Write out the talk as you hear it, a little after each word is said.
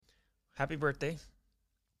Happy birthday.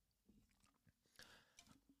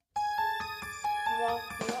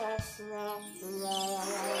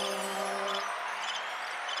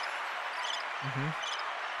 hmm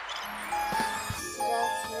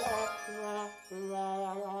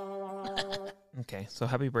Okay, so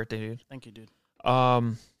happy birthday, dude. Thank you, dude.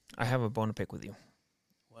 I have a bone to pick with you.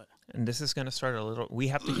 What? And this is gonna start a little. We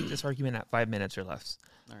have to keep this argument at 5 minutes or less.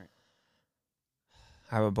 All right.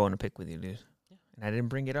 I have a bone to pick with you, dude. Yeah. And I didn't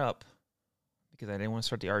bring it up because I didn't want to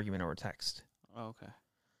start the argument over text. Oh, okay.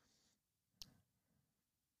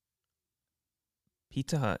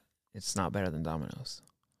 Pizza Hut, it's not better than Domino's.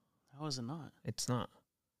 How is it not? It's not.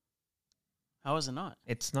 How is it not?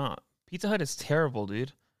 It's not. Pizza Hut is terrible,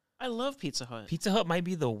 dude. I love Pizza Hut. Pizza Hut might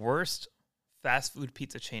be the worst fast food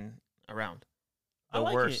pizza chain around. I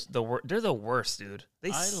like worst. it. They're the worst, dude. They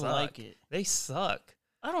I suck. like it. They suck.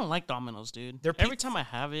 I don't like Domino's, dude. Their Every pizza- time I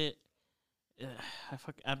have it,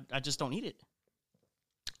 I just don't eat it.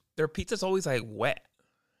 Their pizza's always like wet.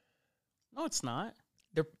 No, it's not.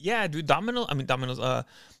 Yeah, dude. Domino's.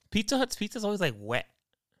 Pizza Hut's pizza's always like wet.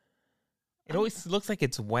 It always looks like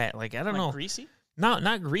it's wet. Like I don't know. Greasy?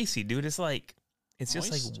 Not greasy, dude. It's like it's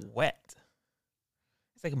just Moist? like wet.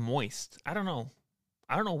 It's like moist. I don't know.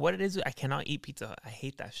 I don't know what it is. I cannot eat Pizza Hut. I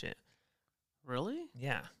hate that shit. Really?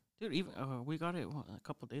 Yeah. Dude, even we got it a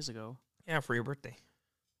couple days ago. Yeah, for your birthday.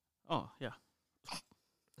 Oh, yeah.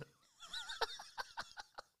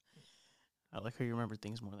 I like how you remember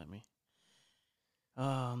things more than me.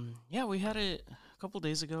 Yeah, we had it a couple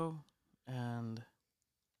days ago, and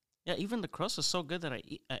yeah, even the crust was so good that I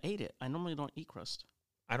ate it. I normally don't eat crust.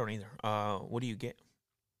 I don't either. What do you get?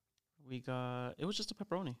 It was just a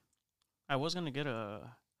pepperoni. I was gonna get a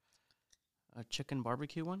chicken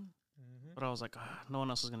barbecue one, but I was like, no one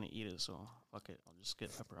else is gonna eat it, so fuck it, I'll just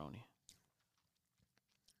get pepperoni.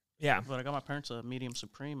 Yeah. But I got my parents a medium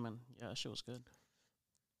supreme, and yeah, that shit was good.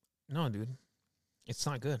 No, dude. It's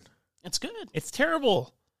not good. It's good. It's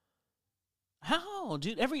terrible. How,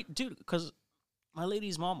 dude? Because my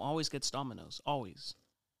lady's mom always gets Domino's. Always.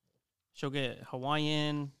 She'll get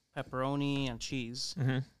Hawaiian, pepperoni, and cheese.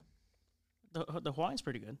 Mm-hmm. The Hawaiian's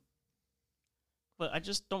pretty good, but I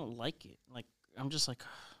just don't like it. Like I'm just like,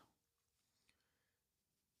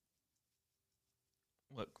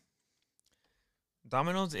 Look,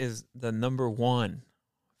 Domino's is the number one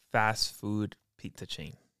fast food pizza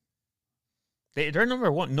chain. They're number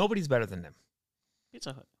one. Nobody's better than them.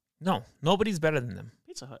 Pizza Hut. No, nobody's better than them.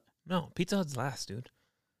 Pizza Hut. No, Pizza Hut's last, dude.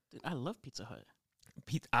 Dude, I love Pizza Hut.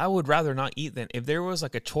 I would rather not eat than if there was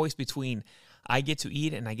like a choice between I get to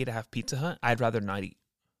eat and I get to have Pizza Hut. I'd rather not eat.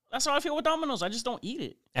 That's how I feel with Domino's. I just don't eat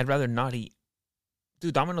it. I'd rather not eat.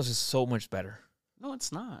 Dude, Domino's is so much better. No,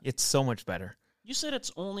 it's not. It's so much better. You said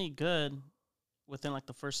it's only good within like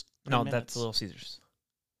the first 3 No, minutes. that's Little Caesars.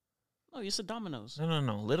 No, you said Domino's. No.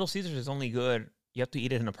 Little Caesars is only good. You have to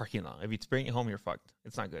eat it in a parking lot. If you bring it home, you're fucked.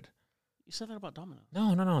 It's not good. You said that about Domino's.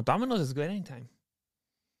 No. Domino's is good anytime.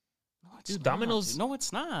 No, it's Dude, not, Domino's. dude. No,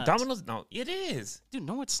 it's not. Domino's. No, it is. Dude,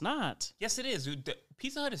 no, it's not. Yes, it is, dude.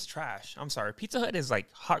 Pizza Hut is trash. I'm sorry. Pizza Hut is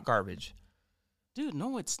like hot garbage. Dude,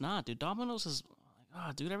 no, it's not. Dude, Domino's is.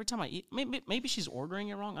 Dude, every time I eat, maybe she's ordering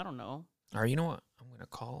it wrong. I don't know. All right, you know what? I'm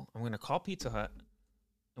gonna call Pizza Hut,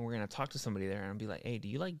 and we're gonna talk to somebody there and be like, "Hey, do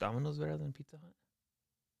you like Domino's better than Pizza Hut?"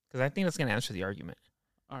 Because I think that's gonna answer the argument.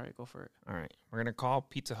 All right, go for it. All right, we're gonna call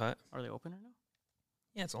Pizza Hut. Are they open right now?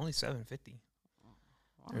 Yeah, it's only $7.50.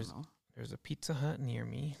 I don't know. There's a Pizza Hut near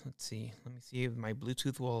me. Let's see. Let me see if my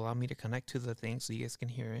Bluetooth will allow me to connect to the thing so you guys can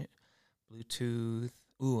hear it. Bluetooth.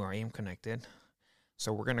 Ooh, I am connected.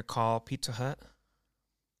 So we're gonna call Pizza Hut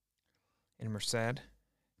in Merced,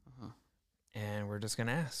 and we're just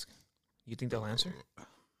gonna ask. You think they'll answer?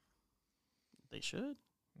 They should.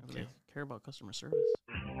 If Okay. they care about customer service.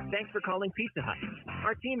 Thanks for calling Pizza Hut.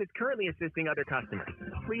 Our team is currently assisting other customers.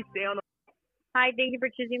 Please stay on the Hi, thank you for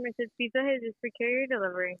choosing Mrs. Pizza Hut. Is this for carrier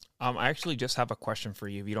delivery? I actually just have a question for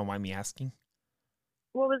you, if you don't mind me asking.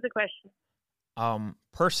 What was the question?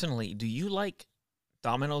 Personally, do you like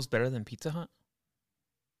Domino's better than Pizza Hut?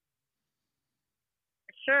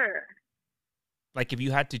 Sure. Like, if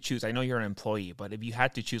you had to choose, I know you're an employee, but if you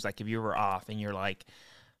had to choose, like, if you were off and you're like,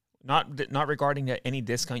 not regarding any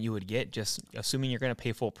discount you would get, just assuming you're going to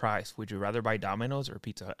pay full price, would you rather buy Domino's or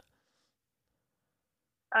Pizza Hut?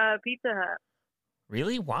 Pizza Hut.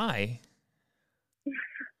 Really? Why?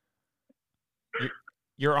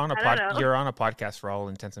 You're on a I don't know. you're on a podcast for all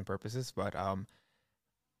intents and purposes, but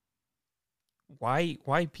why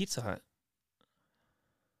Pizza Hut?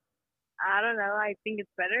 I don't know. I think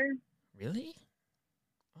it's better. Really?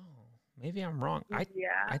 Oh, maybe I'm wrong. I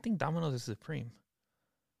Yeah. think Domino's is supreme.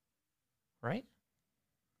 Right?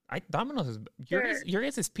 Domino's is Sure. your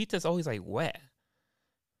guys' pizza is always like wet.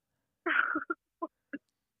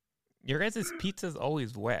 Your guys' pizza is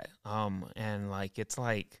always wet. And like it's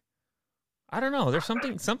like I don't know. There's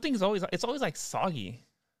something's always it's always like soggy.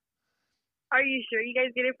 Are you sure you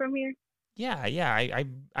guys get it from here? Yeah.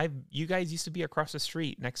 You guys used to be across the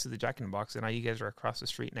street next to the Jack in the Box, and now you guys are across the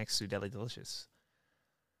street next to Deli Delicious.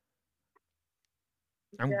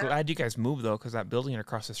 I'm Yeah. glad you guys moved though, because that building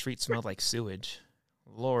across the street smelled like sewage.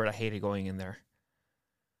 Lord, I hated going in there.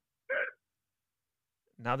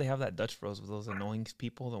 Now they have that Dutch Bros with those annoying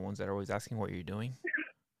people, the ones that are always asking what you're doing.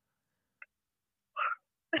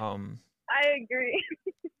 I agree.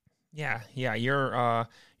 Yeah. You're on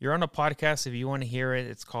a podcast. If you want to hear it,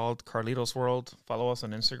 it's called Carlitos World. Follow us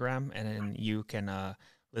on Instagram, and then you can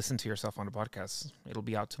listen to yourself on the podcast. It'll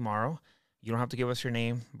be out tomorrow. You don't have to give us your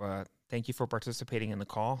name, but thank you for participating in the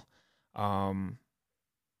call.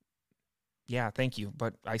 Yeah, thank you.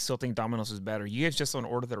 But I still think Domino's is better. You guys just don't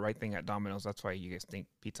order the right thing at Domino's. That's why you guys think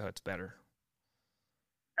Pizza Hut's better.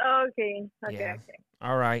 Okay. Yeah.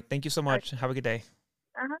 All right. Thank you so much. Have a good day.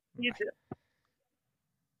 You Bye. too.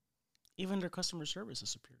 Even their customer service is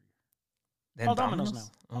superior. Then Call Domino's now.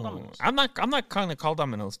 Call Oh, Domino's. I'm not gonna call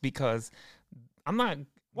Domino's because I'm not.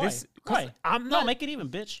 Why? 'cause Why? I'm No, not. make it even,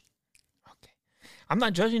 bitch. Okay. I'm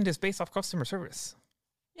not judging this based off customer service.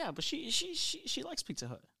 Yeah, but she likes Pizza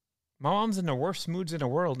Hut. My mom's in the worst moods in the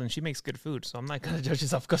world, and she makes good food, so I'm not gonna judge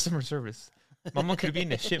this off customer service. My mom could be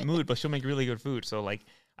in a shit mood, but she'll make really good food. So like,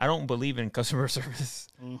 I don't believe in customer service.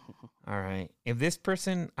 All right. If this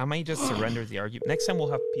person, I might just surrender the argument. Next time we'll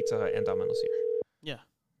have Pizza Hut and Domino's here. Yeah,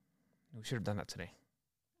 We should have done that today.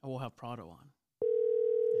 I will have Prado on.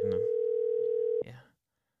 And, yeah.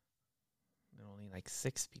 There are only like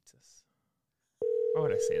 6 pizzas. Why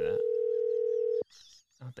would I say that?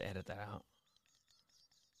 I'll have to edit that out.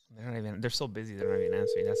 They're so busy they're not even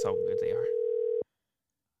answering. That's how good they are.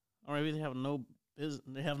 Or maybe they have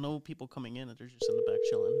no people coming in, and they're just in the back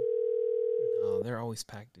chilling. No, they're always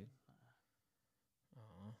packed, dude.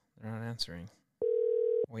 Oh, they're not answering.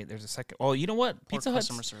 Wait, there's a second. Oh, you know what? Poor Pizza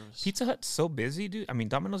customer service. Hut's so busy, dude. I mean,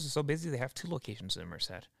 Domino's is so busy they have 2 locations in Merced.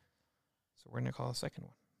 So we're gonna call a second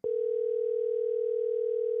one.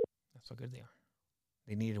 That's how good they are.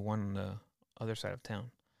 They needed one on the other side of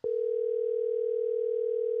town.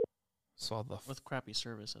 So all the with crappy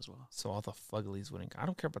service as well. so all the fuglies wouldn't. I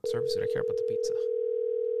don't care about the service, dude. I care about the pizza.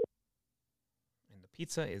 And the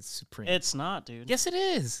pizza is supreme. It's not, dude. Yes, it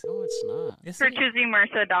is. No, it's not. Yes, For it is. choosing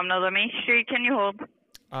Merced Domino's on Main Street, can you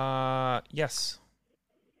hold? Yes.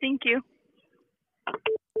 Thank you.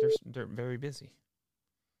 They're very busy.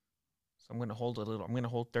 So I'm gonna hold a little. I'm gonna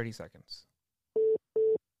hold 30 seconds.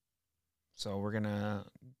 So we're gonna.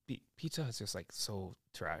 Pizza is just like so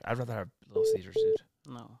trash. I'd rather have Little Caesars,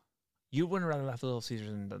 dude. No. You wouldn't rather have Little Caesars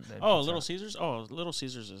than Oh, Pizza Little Hut. Caesars. Oh, Little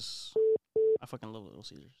Caesars is. I fucking love Little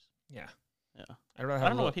Caesars. Yeah. Yeah. I'd rather I have.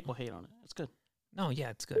 don't know why people hate on it. It's good. No, yeah,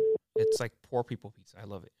 it's good. It's like poor people pizza. I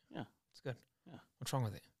love it. Yeah. It's good. Yeah. What's wrong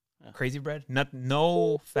with it? Yeah. Crazy bread?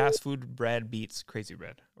 No fast food bread beats crazy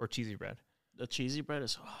bread or cheesy bread. The cheesy bread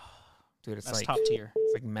is. Dude, it's That's like top tier.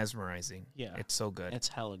 it's like mesmerizing. Yeah. It's so good. It's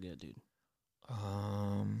hella good, dude.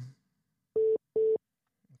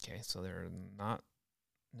 Okay, so they're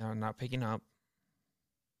not picking up.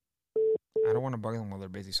 I don't want to bug them while they're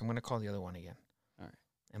busy, so I'm gonna call the other one again. All right.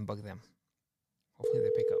 And bug them. Hopefully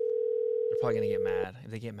they pick up. They're probably gonna get mad.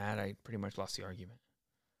 If they get mad, I pretty much lost the argument.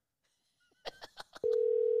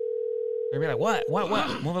 They're gonna be like,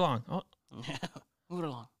 what? Move along. Oh, Move it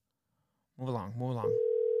along. move along.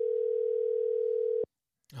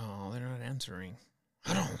 Oh, they're not answering.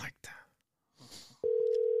 I don't like that.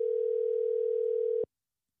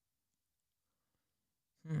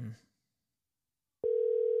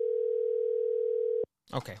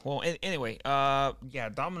 Okay. Well, anyway, yeah,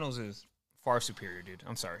 Domino's is far superior, dude.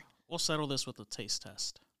 I'm sorry. We'll settle this with a taste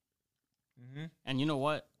test. Mm-hmm. And you know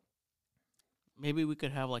what? Maybe we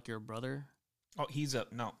could have like your brother. Oh, he's a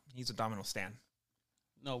Domino's stan.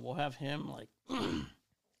 No, we'll have him like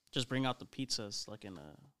just bring out the pizzas like in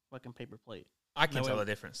a fucking paper plate. I can No, tell wait.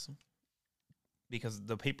 the difference because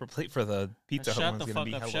the paper plate for the Pizza Hut Shut one's the gonna fuck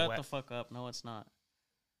be up. hella Shut wet. the fuck up. No, it's not.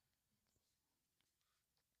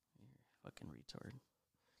 Fucking retard.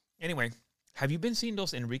 Anyway, have you been seeing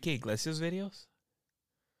those Enrique Iglesias videos?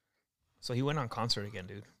 So he went on concert again,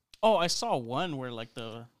 dude. Oh, I saw one where like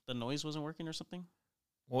the noise wasn't working or something.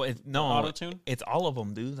 Well, no, Auto tune. it's all of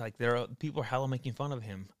them, dude. Like people are hella making fun of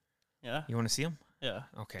him. Yeah. You want to see him? Yeah.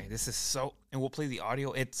 Okay, this is so, and we'll play the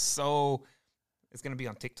audio. It's gonna be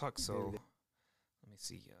on TikTok. So let me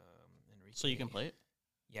see. Enrique. So you can play it.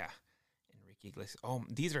 Yeah, Enrique Iglesias. Oh,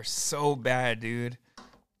 these are so bad, dude.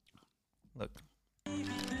 Look.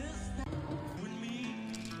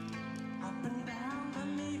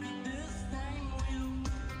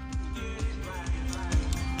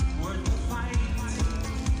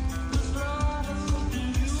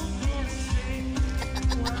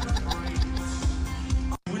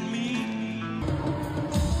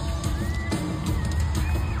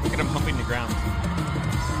 Look at him humping the ground.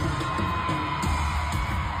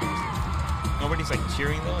 Nobody's like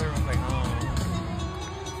cheering though. Everyone's like, oh.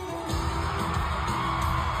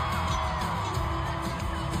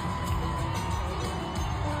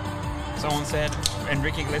 Someone said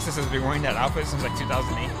Enrique Iglesias has been wearing that outfit since like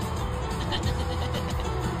 2008.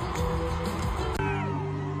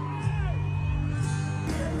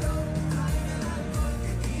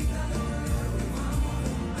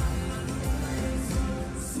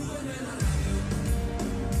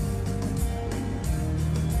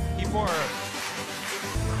 People are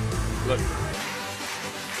look.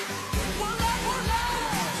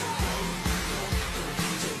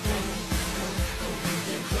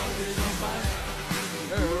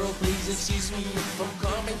 Girl, please excuse me if I'm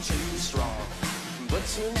coming too strong. But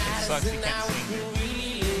tonight sucks is he the can't night we sing. can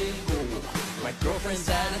really let go. My girlfriend's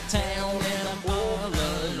out of town and I'm all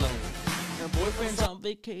alone. Her boyfriend's on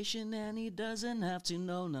vacation and he doesn't have to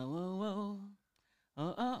know. No.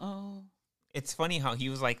 Oh. It's funny how he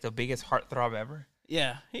was like the biggest heartthrob ever.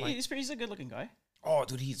 Yeah, Like- he's a good looking guy. Oh,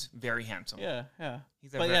 dude, he's very handsome. Yeah.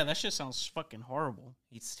 He's a But very- yeah, that shit sounds fucking horrible.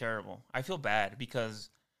 He's terrible. I feel bad because,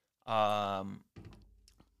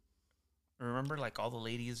 remember, like all the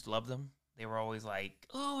ladies loved him. They were always like,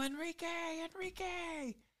 "Oh,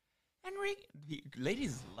 Enrique."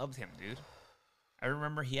 Ladies loved him, dude. I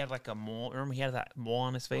remember he had like a mole. Remember he had that mole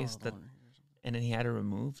on his face, Oh, that, the one- and then he had it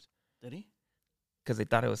removed Did he? because they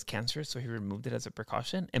thought it was cancerous, so he removed it as a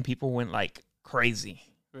precaution, and people went like crazy.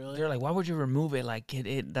 Really? They're like, "Why would you remove it? Like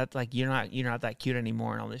that's like you're not that cute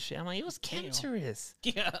anymore and all this shit." I'm like, "It was Damn. cancerous."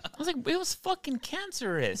 Yeah. I was like, "It was fucking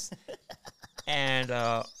cancerous." and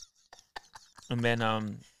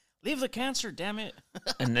then Leave the cancer, damn it.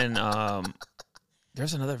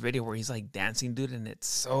 there's another video where he's like dancing, dude, and it's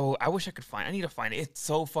so I wish I could find. I need to find it. It's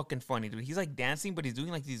so fucking funny, dude. He's like dancing, but he's doing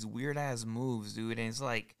like these weird ass moves, dude, and it's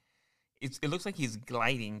like it looks like he's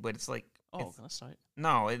gliding, but it's like Oh, it's- that's tight.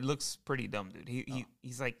 no, it looks pretty dumb, dude.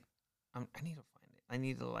 He's like I need to find it. I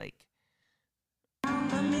need to like Oh,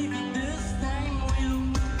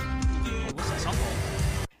 what's that song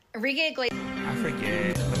called? Enrique Iglesias. I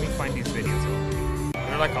forget. Let me find these videos.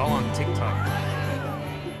 They're like all on TikTok.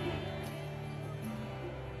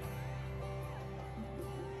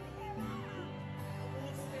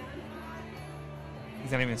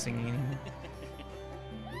 He's not even singing anymore.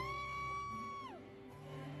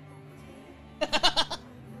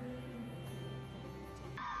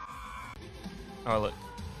 Oh, look.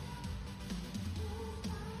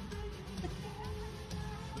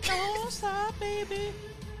 Don't stop, baby.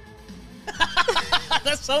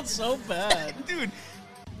 That sounds so bad. Dude.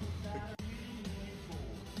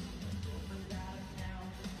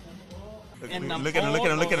 And I'm Look at him, look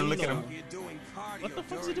at him, look at him, look at him. What the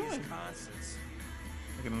fuck's he doing?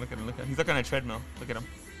 Look at him, look at him, look at him. He's like on a treadmill. Look at him.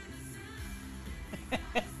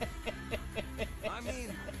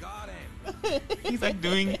 He's like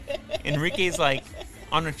doing. Enrique's like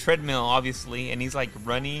on a treadmill, obviously, and he's like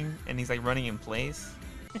running, and he's like running in place.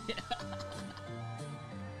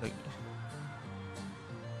 Like,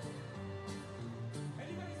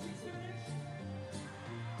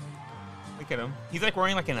 look at him. He's like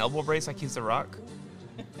wearing like an elbow brace, like he's The Rock.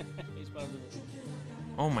 He's about to do this.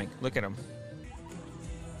 Oh my! Look at him.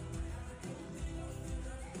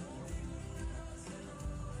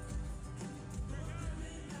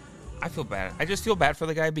 I feel bad. I just feel bad for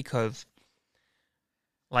the guy because,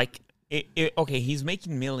 like, okay, he's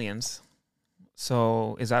making millions.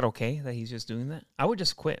 So is that okay that he's just doing that? I would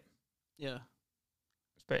just quit. Yeah.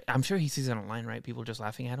 But I'm sure he sees it online, right? People just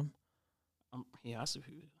laughing at him. He has to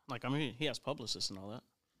be. Like, I mean, he has publicists and all that.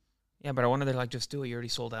 Yeah, but I wonder, they're like, just do it. You already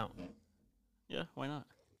sold out. Yeah, why not?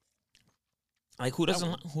 Like, who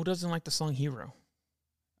doesn't like the song Hero?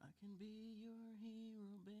 I can be your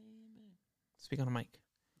hero, baby. Speak on the mic.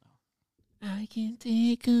 I can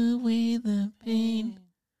take away the pain.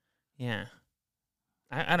 Yeah.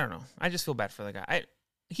 I don't know. I just feel bad for the guy.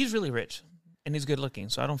 He's really rich and he's good looking,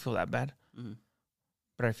 so I don't feel that bad. Mm-hmm.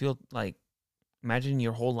 But I feel like, imagine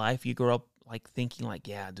your whole life you grow up like thinking like,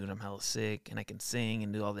 yeah, dude, I'm hella sick and I can sing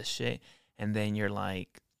and do all this shit. And then you're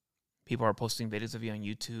like, people are posting videos of you on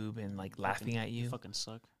YouTube and like laughing at you. You fucking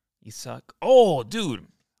suck. You suck. Oh, dude.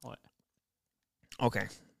 What? Okay.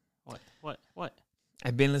 What?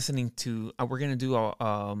 I've been listening to. We're gonna do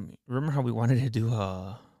a. Remember how we wanted to do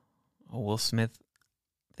a a Will Smith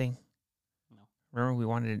thing? No. Remember we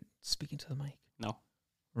wanted to, speaking to the mic. No.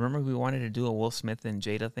 Remember we wanted to do a Will Smith and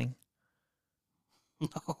Jada thing? No,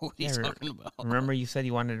 what are you talking about? Remember you said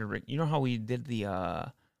you wanted to, you know how we did the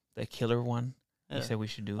killer one? Yeah. You said we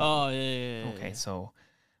should do. Oh, yeah. Okay, so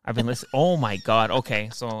I've been listening. Oh my God. Okay,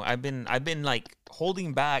 so I've been like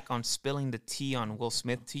holding back on spilling the tea on Will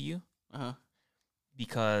Smith to you Uh-huh.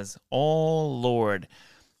 because oh Lord,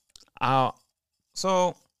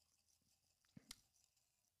 so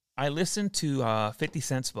I listened to 50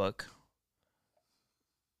 Cent's book.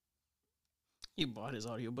 You bought his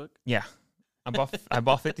audiobook? Yeah, I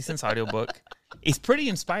bought 50 Cent's audiobook. It's pretty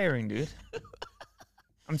inspiring, dude.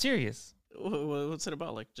 I'm serious. What's it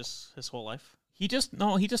about? Like, just his whole life? He just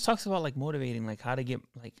talks about like motivating, like how to get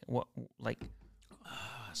like what like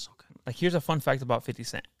That's so good. like here's a fun fact about 50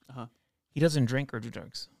 Cent. Uh-huh. He doesn't drink or do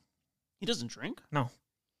drugs. He doesn't drink? No.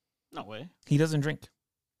 No way. He doesn't drink.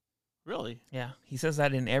 Really? Yeah. He says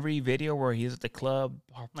that in every video where he's at the club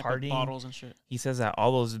Like partying. with bottles and shit. He says that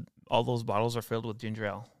all those bottles are filled with ginger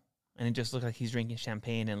ale. And it just looks like he's drinking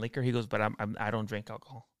champagne and liquor. He goes, but I don't drink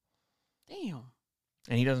alcohol. Damn.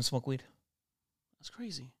 And he doesn't smoke weed. That's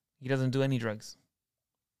crazy. He doesn't do any drugs.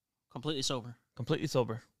 Completely sober. Completely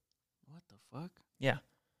sober. What the fuck? Yeah.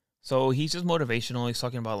 So he's just motivational. He's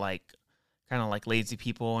talking about like kind of like lazy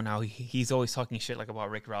people and how he's always talking shit like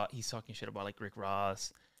about Rick Ross. He's talking shit about like Rick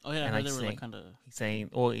Ross. Oh, yeah. And I like heard they were saying- like kind of... He's saying,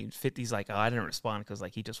 well, 50's like, oh, I didn't respond because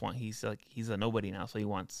like he's a nobody now, so he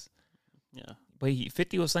wants. Yeah. But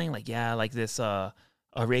 50 was saying like, yeah, like this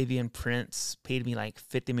Arabian prince paid me like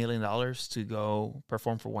 $50 million to go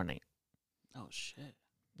perform for one night. Oh, shit.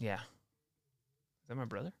 Yeah. Is that my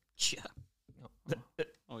brother? Yeah. No.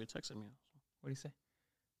 Oh, you texted me. What do you say?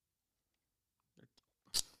 What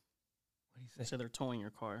do you They say? said they're towing your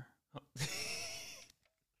car. Oh.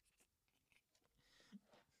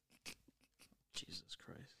 Jesus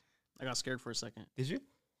Christ. I got scared for a second. Did you?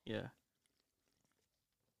 Yeah.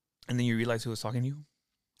 And then you realize who was talking to you?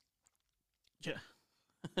 Yeah.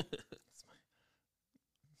 You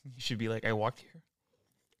should be like, I walked here.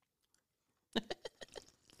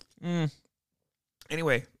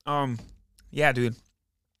 Anyway, yeah, dude.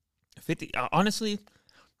 50. Honestly,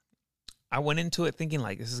 I went into it thinking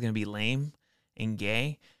like this is gonna be lame and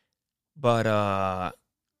gay, but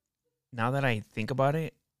now that I think about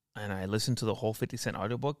it and I listen to the whole 50 Cent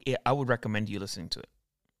audiobook, I would recommend you listening to it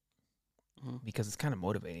because it's kind of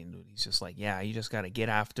motivating, dude. He's just like, yeah, you just gotta get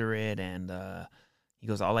after it, and he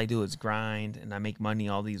goes, all I do is grind, and I make money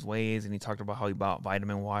all these ways. And he talked about how he bought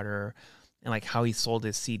vitamin water. And like how he sold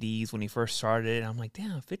his CDs when he first started. And I'm like,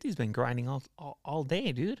 damn, 50's been grinding all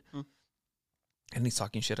day, dude. And he's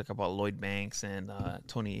talking shit like about Lloyd Banks and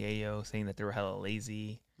Tony Ayo, saying that they were hella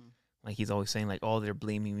lazy. Like he's always saying like, oh, they're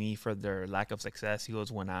blaming me for their lack of success. He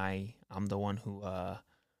goes, when I'm the one who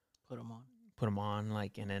put them on,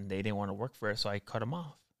 like, and then they didn't want to work for it, so I cut them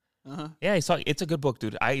off. Yeah, it's a good book,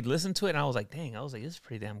 dude. I listened to it and I was like, dang, this is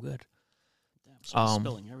pretty damn good. Damn, so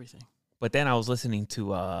spilling everything. But then I was listening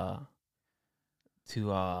to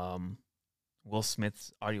Will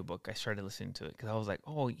Smith's audiobook. I started listening to it because I was like,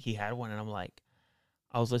 oh, he had one. And I'm like,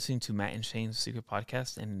 I was listening to Matt and Shane's Secret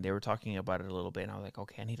Podcast, and they were talking about it a little bit. And I was like,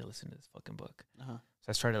 okay, I need to listen to this fucking book. So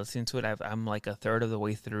I started listening to it. I'm like a third of the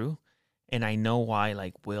way through, and I know why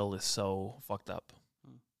like Will is so fucked up.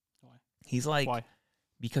 Why? He's like, Why?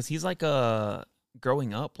 Because he's like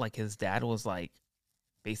growing up, like his dad was like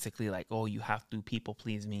basically like, oh, you have to people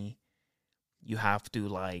please me. You have to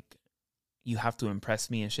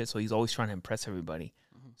impress me and shit. So he's always trying to impress everybody.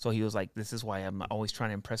 So he was like, this is why I'm always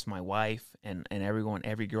trying to impress my wife and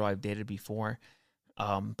every girl I've dated before.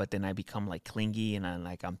 But then I become like clingy and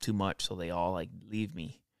I'm too much. So they all like leave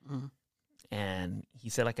me. And he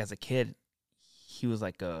said like as a kid, he was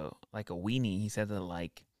like a weenie. He said that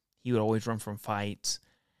like he would always run from fights.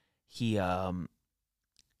 He would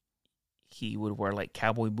wear like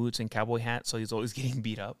cowboy boots and cowboy hats. So he's always getting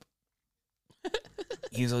beat up.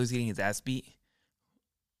 He was always getting his ass beat.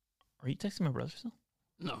 Are you texting my brother still?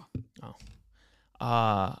 No.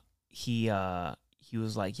 Oh. He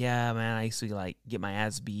was like, yeah, man, I used to like get my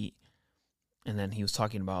ass beat. And then he was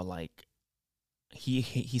talking about like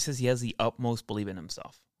he says he has the utmost belief in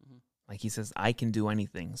himself. Like he says, I can do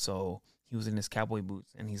anything. So he was in his cowboy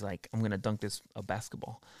boots and he's like, I'm gonna dunk this a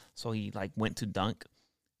basketball. So he like went to dunk,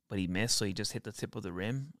 but he missed, so he just hit the tip of the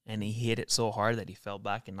rim and he hit it so hard that he fell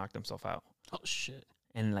back and knocked himself out. Oh shit.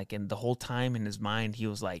 And like in the whole time in his mind, he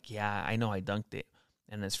was like, yeah, I know I dunked it.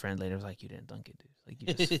 And his friend later was like, you didn't dunk it, dude. Like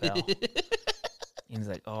you just fell. And he's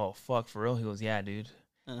like, oh fuck, for real? He goes, yeah, dude.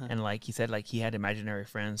 And like he said, like he had imaginary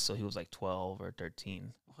friends, so he was like 12 or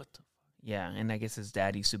 13. What the fuck? Yeah, and I guess his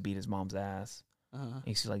dad used to beat his mom's ass.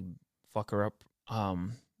 He used to like fuck her up.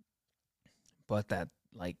 But that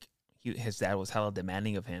like his dad was hella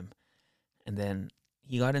demanding of him, and then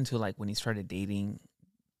he got into like when he started dating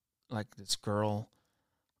like this girl.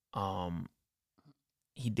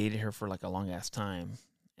 He dated her for like a long ass time,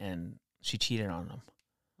 and she cheated on him.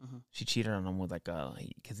 She cheated on him with like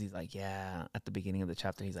because he's like, yeah. At the beginning of the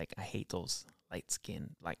chapter, he's like, I hate those light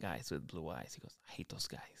skinned black guys with blue eyes. He goes, I hate those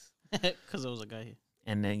guys. Because there was a guy.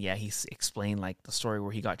 And then he explained like the story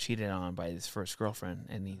where he got cheated on by his first girlfriend,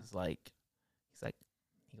 and he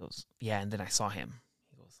goes, yeah. And then I saw him.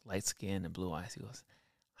 He goes, light skin and blue eyes. He goes,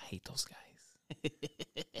 I hate those guys.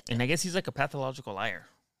 And I guess he's like a pathological liar.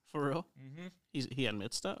 For real? He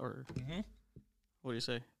admits that, or what do you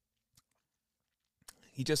say?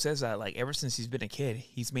 He just says that like ever since he's been a kid,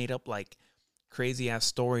 he's made up like crazy ass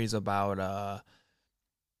stories about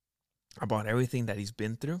everything that he's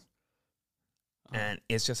been through. And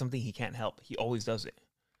it's just something he can't help. He always does it.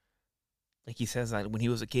 Like he says that when he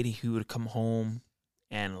was a kid, he would come home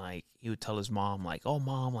and like he would tell his mom like, oh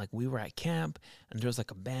mom, like we were at camp and there was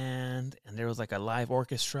like a band and there was like a live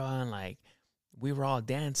orchestra and like we were all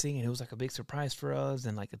dancing and it was like a big surprise for us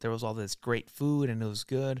and like there was all this great food and it was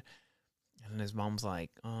good. And his mom's like,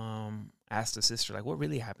 asked the sister like, what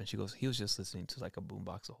really happened? She goes, he was just listening to like a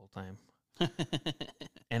boombox the whole time.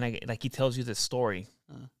 And he tells you this story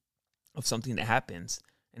of something that happens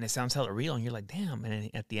and it sounds hella real and you're like, damn. And then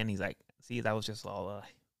at the end he's like, see, that was just all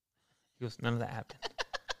he goes, none of that happened.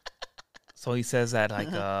 So he says that like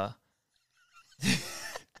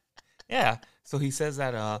yeah. So he says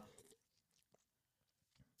that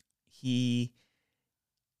he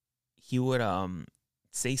would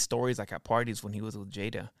say stories like at parties when he was with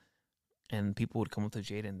Jada, and people would come up to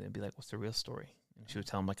Jada and they'd be like, what's the real story? And she would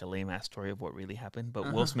tell him like a lame ass story of what really happened.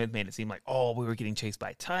 But Will Smith made it seem like, oh, we were getting chased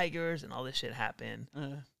by tigers and all this shit happened.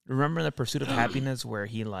 Remember The Pursuit of Happiness where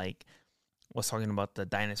he like was talking about the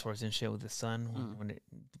dinosaurs and shit with his son? When it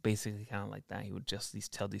basically kind of like that. He would just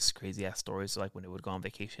tell these crazy ass stories like when they would go on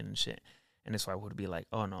vacation and shit. And this wife would be like,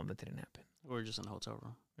 oh no, that didn't happen. We were just in a hotel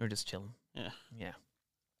room. We were just chilling. Yeah.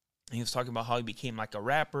 And he was talking about how he became like a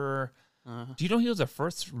rapper. Do you know he was the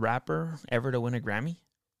first rapper ever to win a Grammy?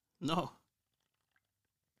 No.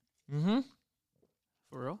 For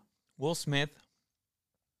real? Will Smith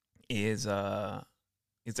is the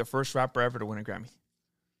first rapper ever to win a Grammy.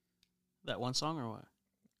 That one song or what?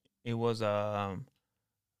 It was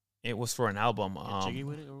for an album. Get jiggy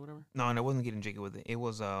with it or whatever? No, and it wasn't Getting Jiggy with It. It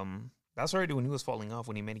was that's already when he was falling off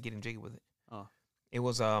when he made Getting Jiggy with It. Oh. It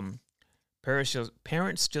was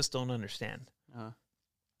Parents Just Don't Understand.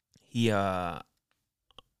 He oh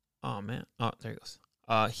man. Oh, there he goes.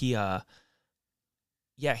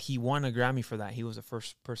 He won a Grammy for that. He was the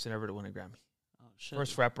first person ever to win a Grammy. Oh shit.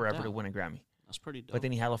 First rapper ever to win a Grammy. That's pretty dope. But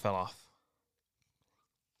then he hella fell off.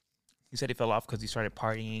 He said he fell off because he started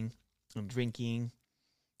partying and drinking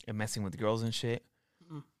and messing with girls and shit.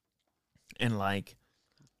 And like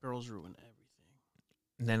girls ruin everything.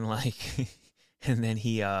 And then like and then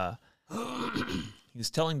he was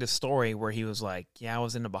telling the story where he was like, yeah, I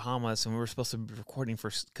was in the Bahamas and we were supposed to be recording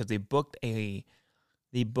because they booked a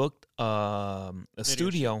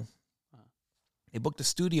studio. They booked a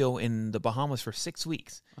studio in the Bahamas for 6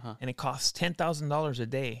 weeks, and it cost $10,000 a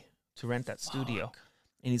day to rent that studio. Fuck.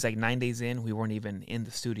 And he's like, 9 days in, we weren't even in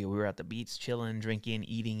the studio. We were at the beach, chilling, drinking,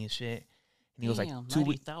 eating and shit. And he was like,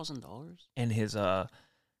 $90,000.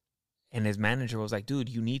 And his manager was like, dude,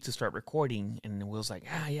 you need to start recording. And Will's like,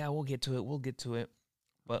 yeah, we'll get to it.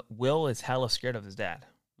 But Will is hella scared of his dad.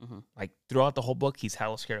 Like throughout the whole book, he's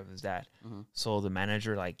hella scared of his dad. So the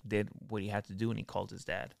manager like did what he had to do, and he called his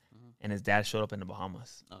dad. And his dad showed up in the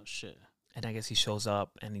Bahamas. Oh shit! And I guess he shows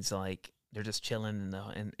up, and he's like, they're just chilling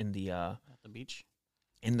in the at the beach.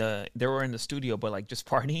 They were in the studio, but like just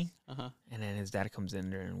partying. And then his dad comes in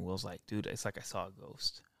there, and Will's like, dude, it's like I saw a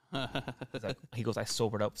ghost. He goes, I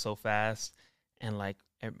sobered up so fast, and like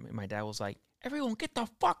my dad was like, everyone get the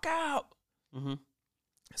fuck out.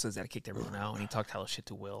 So his dad kicked everyone out, and he talked hella shit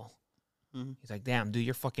to Will. He's like, damn, dude,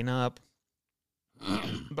 you're fucking up.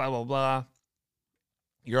 Blah, blah, blah.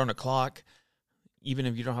 You're on the clock. Even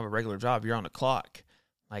if you don't have a regular job, you're on the clock.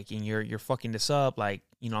 Like, and you're fucking this up. Like,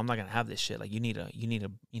 I'm not going to have this shit. Like, you need to,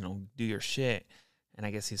 do your shit. And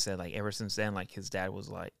I guess he said, like, ever since then, like, his dad was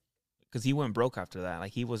like, because he went broke after that.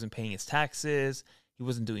 Like, he wasn't paying his taxes. He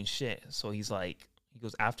wasn't doing shit. So he's like, he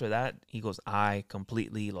goes, after that, he goes, I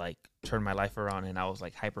completely, like, turned my life around, and I was,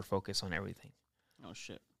 like, hyper-focused on everything. Oh,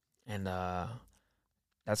 shit. And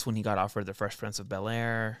that's when he got offered the Fresh Prince of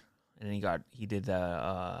Bel-Air, and then he did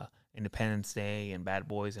the Independence Day and Bad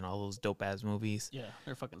Boys and all those dope-ass movies. Yeah,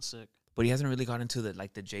 they're fucking sick. but he hasn't really got into the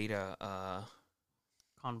Jada.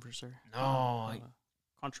 Controversy.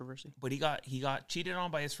 But he got cheated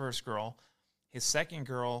on by his first girl. His second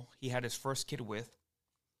girl, he had his first kid with.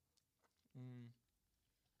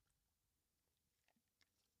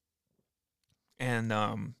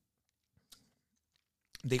 And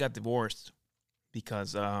they got divorced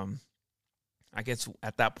because I guess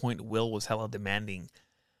at that point Will was hella demanding,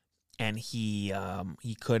 and he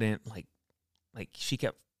couldn't like she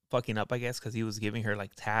kept fucking up, I guess, because he was giving her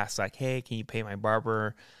like tasks like, hey, can you pay my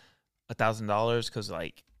barber $1,000 because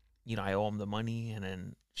like, you know, I owe him the money, and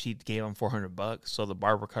then she gave him $400, so the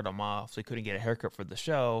barber cut him off, so he couldn't get a haircut for the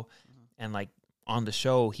show. And like on the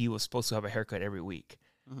show he was supposed to have a haircut every week,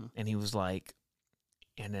 and he was like,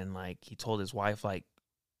 and then like he told his wife, like,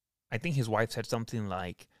 I think his wife said something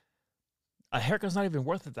like, a haircut's not even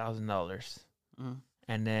worth $1,000.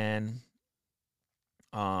 And then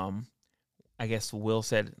I guess Will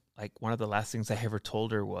said, like, one of the last things I ever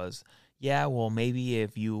told her was, yeah, well, maybe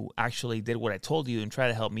if you actually did what I told you and try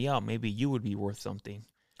to help me out, maybe you would be worth something.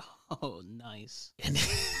 Oh, nice. And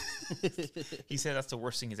he said that's the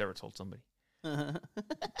worst thing he's ever told somebody. Yeah,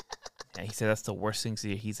 he said that's the worst thing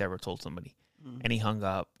he's ever told somebody. And he hung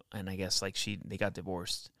up, and I guess like they got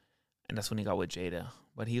divorced, and that's when he got with Jada.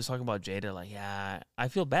 But he was talking about Jada, like, yeah, I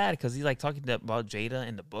feel bad because he's like talking about Jada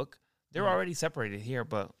in the book. They're already separated here,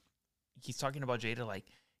 but he's talking about Jada like,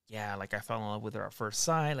 yeah, like I fell in love with her at first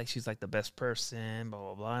sight, like she's like the best person, blah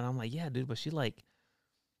blah blah. And I'm like, yeah, dude, but it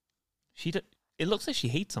looks like she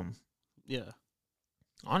hates him. Yeah,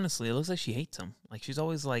 honestly, it looks like she hates him. Like she's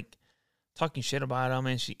always like talking shit about him,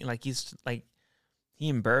 and she like he's like he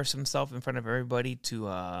embarrassed himself in front of everybody to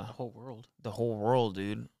the whole world,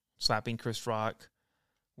 dude, slapping Chris Rock.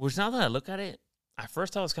 Which now that I look at it, at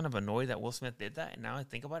first I was kind of annoyed that Will Smith did that, and now I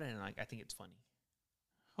think about it and like I think it's funny.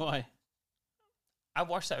 Why? I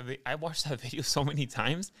watched that video so many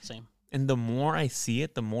times. Same. And the more I see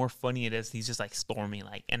it, the more funny it is. He's just like storming,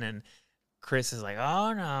 like, and then Chris is like,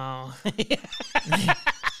 "Oh no,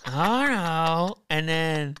 oh no," and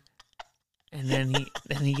then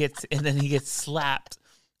he gets slapped,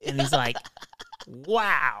 and he's like,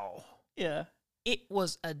 "Wow, yeah, it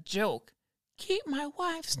was a joke. Keep my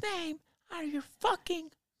wife's name out of your fucking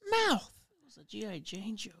mouth." It was a G.I.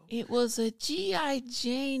 Jane joke. It was a G.I.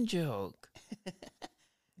 Jane joke.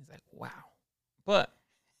 He's like, wow. But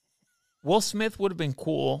Will Smith would have been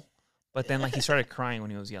cool, but then like he started crying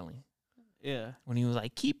when he was yelling. Yeah. When he was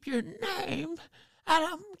like, keep my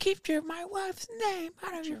wife's name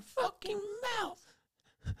out of your fucking mouth.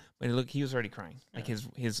 But look, he was already crying. Like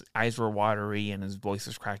his eyes were watery and his voice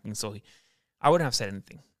was cracking. So I wouldn't have said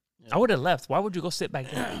anything. Yeah. I would have left. Why would you go sit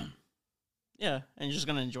back there? Yeah, and you're just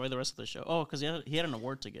going to enjoy the rest of the show. Oh, because he had an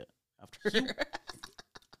award to get after.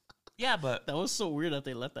 Yeah, but that was so weird that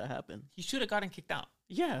they let that happen. He should have gotten kicked out.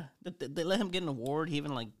 Yeah, they let him get an award. He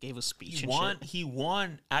even like gave a speech. He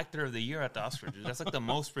won Actor of the Year at the Oscars. That's like the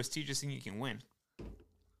most prestigious thing you can win.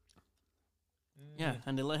 Yeah,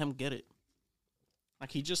 and they let him get it.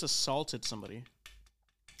 Like he just assaulted somebody.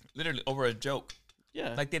 Literally over a joke.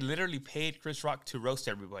 Yeah, like they literally paid Chris Rock to roast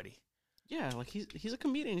everybody. Yeah, like he's a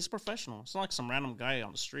comedian. He's a professional. It's not like some random guy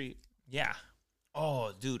on the street. Yeah.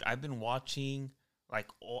 Oh, dude, I've been watching like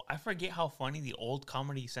I forget how funny the old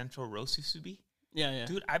Comedy Central roast used to be. Yeah.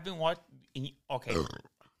 Dude, I've been watching. Okay,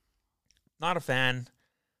 not a fan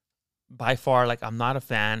by far. Like I'm not a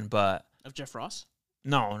fan, but of Jeff Ross.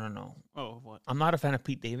 No. Oh, what? I'm not a fan of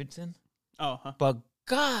Pete Davidson. Oh, huh. But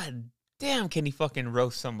god damn, can he fucking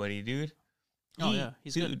roast somebody, dude?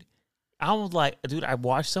 He's good. I was like, dude, I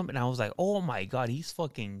watched something and I was like, oh my god, he's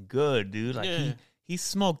fucking good, dude. Like he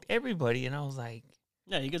smoked everybody, and I was like,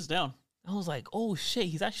 yeah, he gets down. I was like, oh shit,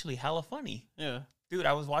 he's actually hella funny. Yeah, dude,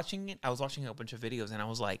 I was watching it. I was watching a bunch of videos, and I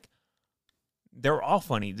was like, they're all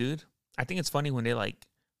funny, dude. I think it's funny when they like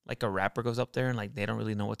a rapper goes up there and like they don't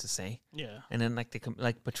really know what to say. Yeah, and then like they come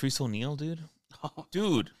like Patrice O'Neal, dude.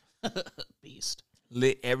 Dude, beast,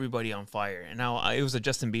 lit everybody on fire. And now it was a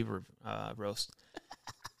Justin Bieber roast.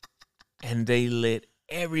 And they lit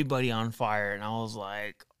everybody on fire. And I was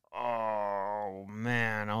like, oh,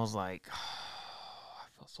 man. I was like, oh, I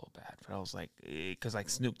felt so bad. But I was like, because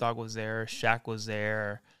like Snoop Dogg was there. Shaq was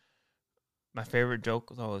there. My favorite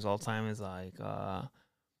joke of all time is like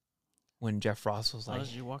when Jeff Ross was like,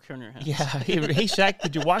 did you walk here on your hands? Yeah. Hey, Shaq,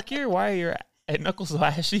 did you walk here? Why are your knuckles so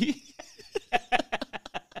ashy?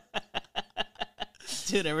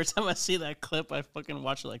 Dude, every time I see that clip, I fucking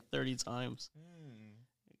watch it like 30 times.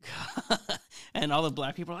 And all the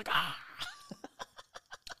black people are like, ah.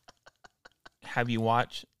 Have you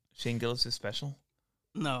watched Shane Gillis' special?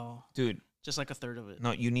 No. Dude. Just like a third of it.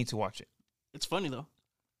 No, you need to watch it. It's funny, though.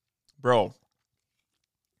 bro.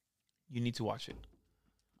 You need to watch it,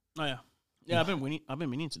 Oh yeah, yeah. I've been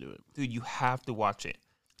meaning to do it, dude. You have to watch it,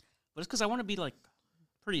 but it's because I want to be like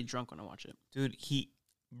pretty drunk when I watch it. dude.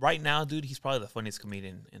 Right now, dude, he's probably the funniest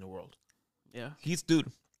comedian in the world. Yeah,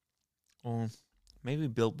 Dude. Maybe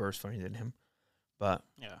Bill Burr's funnier than him, but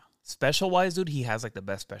yeah. special wise, dude, he has like the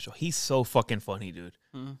best special. He's so fucking funny, dude.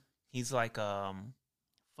 Mm-hmm. He's like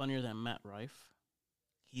Funnier than Matt Rife.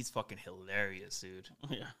 he's fucking hilarious, dude.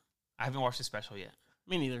 Yeah, I haven't watched the special yet.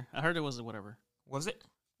 me neither. I heard it was whatever. Was it?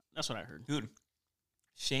 That's what I heard. Dude,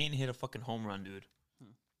 Shane hit a fucking home run, dude.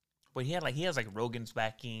 But he has like Rogan's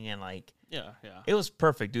backing and like Yeah. it was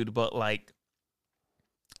perfect, dude. But like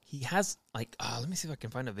he has like let me see if I can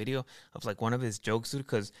find a video of like one of his jokes, dude,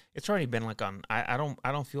 because it's already been like on. I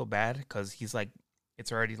don't feel bad because he's like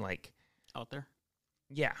it's already like Out there.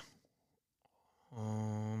 yeah. Let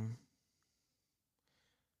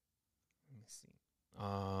me see.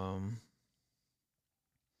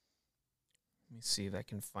 Let me see if I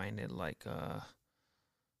can find it. Like,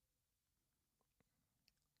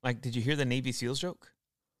 did you hear the Navy SEALs joke?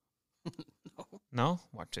 No. No?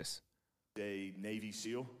 Watch this. A Navy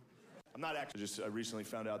SEAL. I'm not actually I recently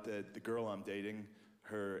found out that the girl I'm dating,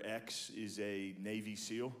 her ex is a Navy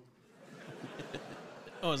SEAL.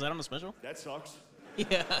 Oh, is that on the special? That sucks.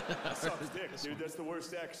 Yeah. That sucks dick, dude. That's the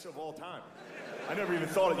worst ex of all time. I never even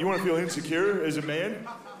thought it. You want to feel insecure as a man?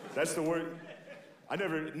 That's the worst. I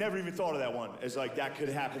never even thought of that one as like that could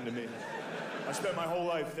happen to me. I spent my whole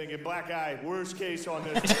life thinking, black guy, worst case on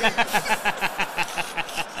this.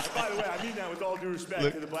 By the way, I mean that with all due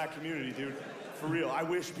respect to the black community, dude. For real, I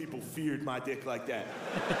wish people feared my dick like that.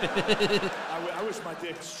 I wish my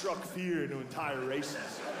dick struck fear into entire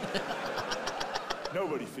races.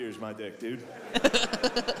 Nobody fears my dick, dude.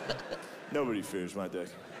 Nobody fears my dick.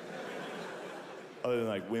 Other than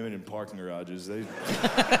like women in parking garages, they.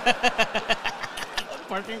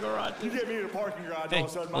 Parking garage. You get me in a parking garage, Hey, all of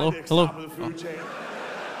a sudden my hello, dick's hello. top of the food chain.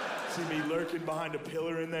 See me lurking behind a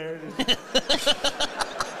pillar in there. Behind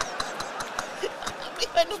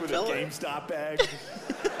With a GameStop bag.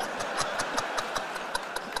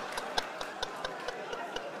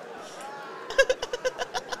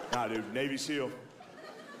 Nah, dude, Navy SEAL.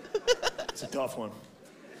 It's a tough one.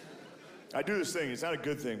 I do this thing. It's not a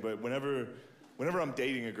good thing, but whenever I'm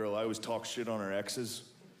dating a girl, I always talk shit on her exes.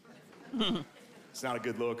 It's not a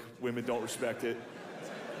good look. Women don't respect it.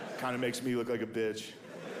 Kind of makes me look like a bitch.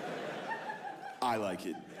 I like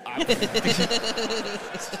it.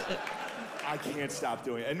 I can't stop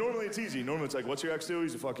doing it. And normally it's easy. Normally it's like, what's your ex do?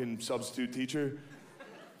 He's a fucking substitute teacher.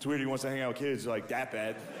 It's weird he wants to hang out with kids like that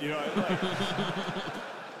bad. You know, like,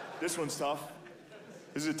 this one's tough.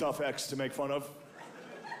 This is a tough ex to make fun of.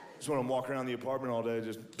 Just when I'm walking around the apartment all day,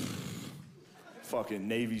 just fucking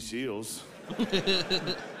Navy SEALs.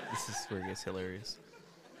 This is where it gets hilarious.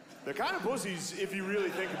 They're kind of pussies if you really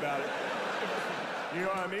think about it. You know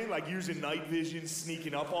what I mean? Like using night vision,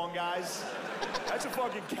 sneaking up on guys. That's a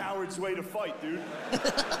fucking coward's way to fight, dude.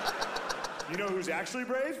 You know who's actually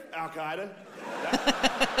brave? Al-Qaeda.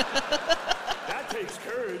 That takes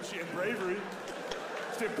courage and bravery.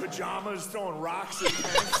 Just in pajamas, throwing rocks at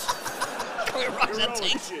tanks. Heroic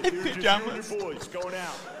shit, dude. Just you and your boys going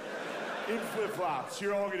out. In flip-flops.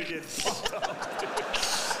 You're all gonna get fucked up, dude.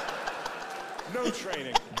 No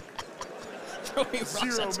training.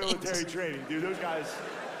 Zero military training, dude. Those guys,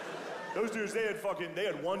 those dudes, they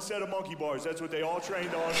had one set of monkey bars. That's what they all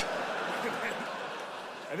trained on.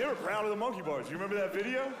 And they were proud of the monkey bars. You remember that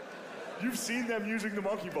video? You've seen them using the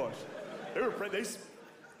monkey bars.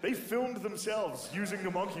 They filmed themselves using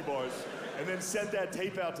the monkey bars and then sent that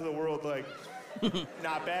tape out to the world like,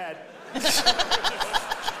 not bad.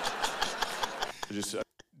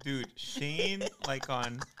 Dude, Shane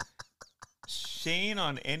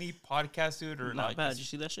on any podcast, dude, or Not like, bad. Did you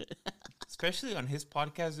see that shit? especially on his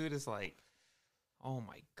podcast, dude, is like, oh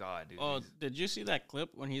my god, dude. Oh, did you see that clip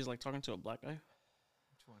when he's like talking to a black guy?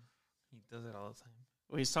 Which one? He does it all the time.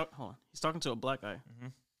 Well, he's talking to a black guy,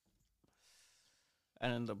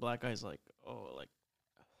 and the black guy's like, oh, like,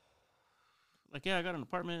 yeah, I got an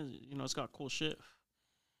apartment. You know, it's got cool shit.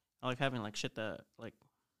 I like having like shit that like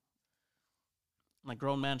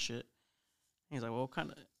grown man shit. And he's like, well, kind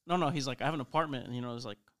of. No. He's like, I have an apartment, and you know, it's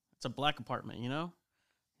a black apartment. You know.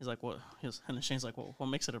 He's like, what? And then Shane's like, well, what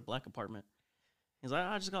makes it a black apartment? He's like,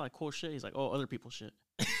 I just got like cool shit. He's like, oh, other people's shit.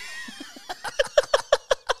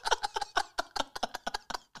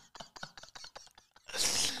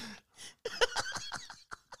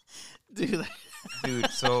 Dude,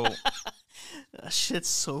 So that shit's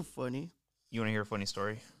so funny. you want to hear a funny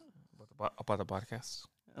story about the podcast?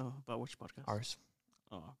 Oh, about which podcast? Ours.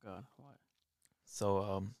 Oh God, what?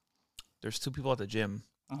 So There's two people at the gym,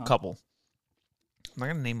 Uh-huh. couple. I'm not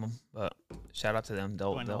gonna name them, but shout out to them.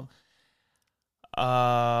 Do I know?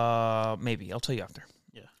 Maybe I'll tell you after.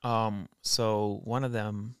 Yeah. So one of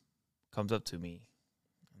them comes up to me,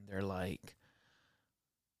 and they're like,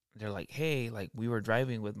 hey, like we were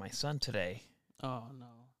driving with my son today. Oh no.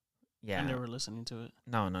 Yeah. And they were listening to it.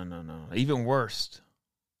 No. Even worse.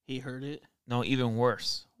 He heard it. No, even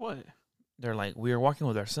worse. What? They're like, we were walking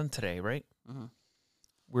with our son today, right? Mm-hmm.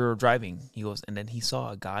 We were driving. He goes, and then he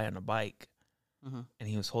saw a guy on a bike, Mm-hmm. and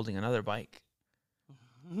he was holding another bike.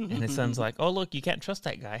 And his son's like, oh, look, you can't trust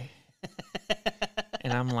that guy.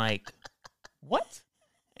 And I'm like, what?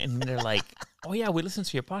 And they're like, oh, yeah, we listen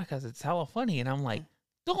to your podcast. It's hella funny. And I'm like,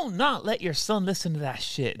 don't not let your son listen to that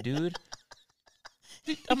shit, dude.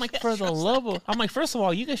 I'm like, for the love of... I'm like, first of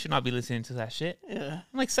all, you guys should not be listening to that shit. Yeah.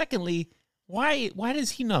 I'm like, secondly, why does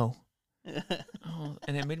he know? Oh,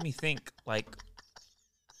 and it made me think, like,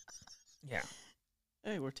 yeah.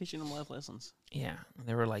 Hey, we're teaching them life lessons. Yeah. And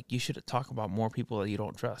they were like, you should talk about more people that you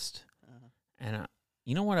don't trust. Uh-huh. And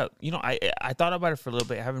you know what? I thought about it for a little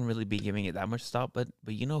bit. I haven't really been giving it that much thought, but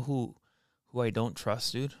you know who I don't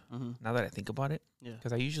trust, dude? Mm-hmm. Now that I think about it, Yeah.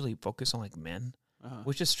 because I usually focus on like men, Uh-huh.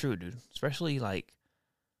 which is true, dude. Especially like,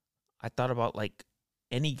 I thought about like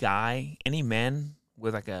any man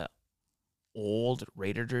with like a old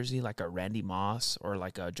Raider jersey, like a Randy Moss or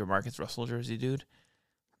like a Jamarcus Russell jersey, dude.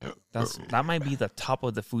 That might be the top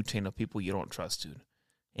of the food chain of people you don't trust, dude.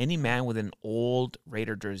 Any man with an old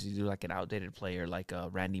Raider jersey, dude, like an outdated player, like a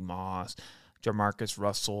Randy Moss, Jamarcus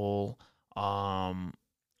Russell.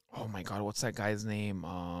 Oh my God, what's that guy's name?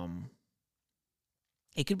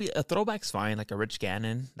 It could be a throwback's fine, like a Rich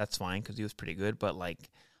Gannon. That's fine because he was pretty good. But like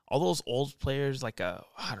all those old players, like I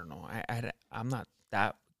don't know. I'm not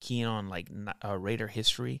that keen on like Raider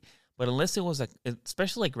history. But unless it was like,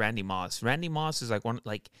 especially like Randy Moss. Randy Moss is like one,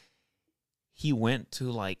 like he went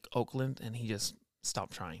to like Oakland and he just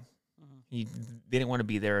stopped trying. Mm-hmm. He didn't want to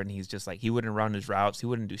be there, and he's just like, he wouldn't run his routes. He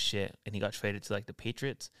wouldn't do shit. And he got traded to like the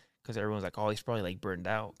Patriots because everyone's like, oh, he's probably like burned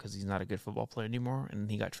out because he's not a good football player anymore. And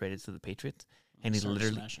he got traded to the Patriots. And he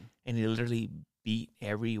literally beat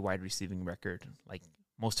every wide receiving record, like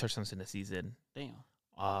most touchdowns in a season.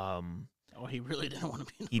 Damn. Oh, he really didn't want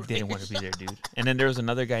to be. He didn't want to be there, dude. And then there was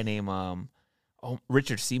another guy named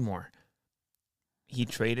Richard Seymour. He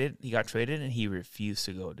got traded, and he refused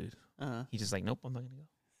to go, dude. Uh-huh. He's just like, nope, I'm not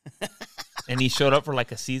gonna go. And he showed up for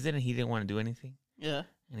like a season, and he didn't want to do anything. Yeah.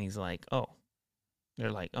 And he's like, oh, they're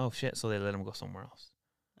like, oh shit, so they let him go somewhere else.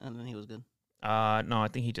 And then he was good. No, I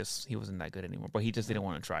think he wasn't that good anymore. But he just didn't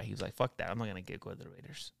want to try. He was like, fuck that, I'm not gonna go to the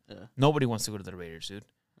Raiders. Yeah. Nobody wants to go to the Raiders, dude.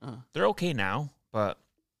 Uh-huh. They're okay now, but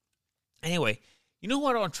anyway, you know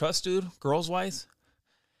what I don't trust, dude, girls-wise?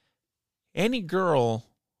 Any girl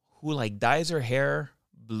who, like, dyes her hair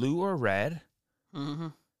blue or red Mm-hmm.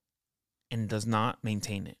 and does not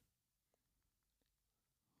maintain it.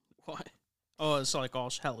 What? Oh, it's like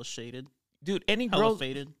all hella shaded. Dude, any Hella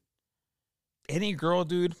faded. girl,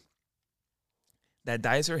 dude, that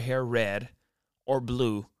dyes her hair red or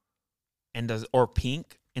blue or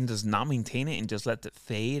pink and does not maintain it and just let it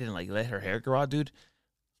fade and, like, let her hair grow out, dude,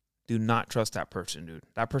 do not trust that person, dude.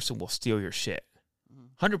 That person will steal your shit.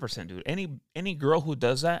 100%, dude. Any girl who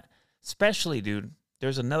does that, especially, dude,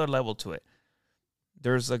 there's another level to it.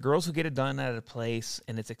 There's the girls who get it done at a place,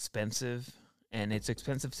 and it's expensive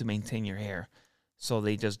to maintain your hair. So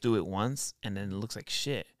they just do it once, and then it looks like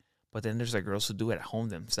shit. But then there's like girls who do it at home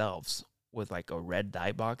themselves with like a red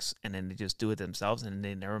dye box, and then they just do it themselves, and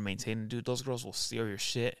they never maintain it. Dude, those girls will steal your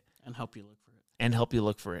shit. And help you look for it. And help you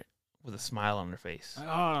look for it with a smile on their face. Oh,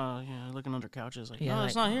 yeah, looking under couches. Like, Yeah, no, like,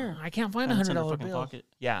 it's not here. I can't find And it's in her $100 fucking bill. pocket.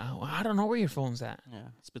 Yeah, well, I don't know where your phone's at. Yeah,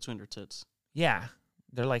 it's between her tits. Yeah,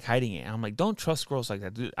 they're like hiding it. I'm like, don't trust girls like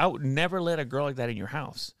that, dude. I would never let a girl like that in your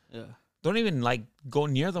house. Yeah. Don't even like go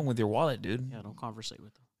near them with your wallet, dude. Yeah, don't conversate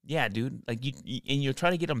with them. Yeah, dude. Like and you'll try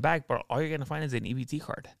to get them back, but all you're gonna find is an EBT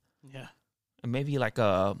card Yeah. and maybe like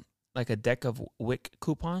a deck of WIC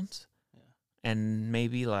coupons, Yeah. and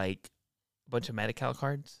maybe like a bunch of Medi-Cal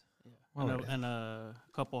cards. Yeah. What And a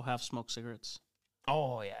couple half-smoked cigarettes.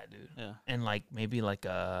 Oh yeah, dude. Yeah. And like maybe like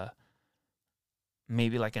an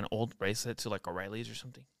old bracelet to like O'Reilly's or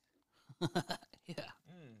something. Yeah.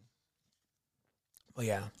 Oh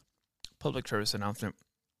yeah. Public service announcement.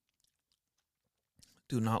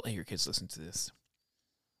 Do not let your kids listen to this.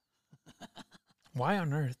 Why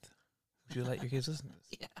on earth would you let your kids listen to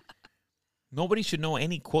this? Yeah. Nobody should know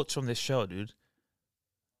any quotes from this show, dude.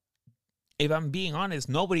 If I'm being honest,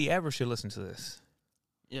 nobody ever should listen to this.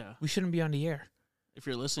 Yeah. We shouldn't be on the air. If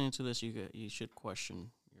you're listening to this, you should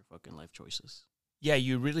question your fucking life choices. Yeah,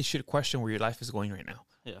 you really should question where your life is going right now.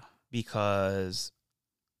 Yeah. because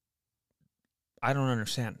I don't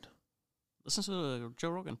understand. Listen to the Joe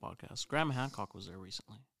Rogan podcast. Graham Hancock was there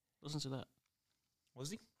recently. Listen to that. Was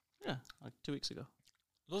he? Yeah, like 2 weeks ago.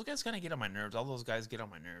 Those guys kind of get on my nerves. All those guys get on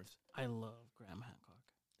my nerves. I love Graham Hancock.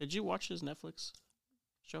 Did you watch his Netflix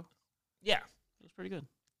show? Yeah. It was pretty good.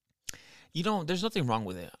 You know, there's nothing wrong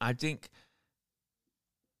with it. I think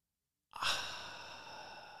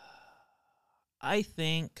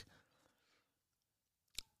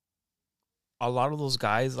a lot of those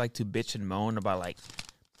guys like to bitch and moan about like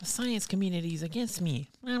the science community is against me.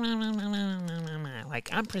 Like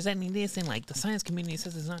I'm presenting this and like the science community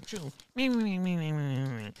says it's not true.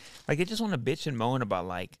 Like they just want to bitch and moan about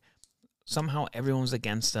like somehow everyone's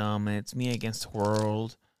against them and it's me against the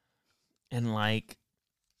world. And like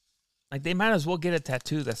they might as well get a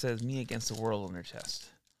tattoo that says me against the world on their chest.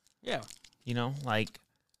 Yeah. You know, like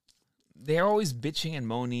they're always bitching and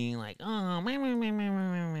moaning, like, oh,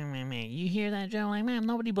 you hear that, Joe? Like, man,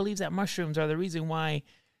 nobody believes that mushrooms are the reason why.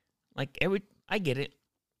 Like, I get it.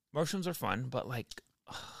 Mushrooms are fun, but like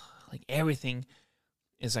everything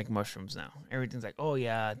is like mushrooms now. Everything's like, oh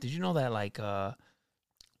yeah, did you know that like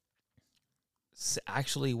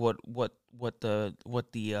actually what the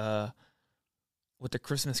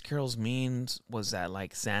Christmas carols means was that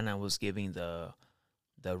like Santa was giving the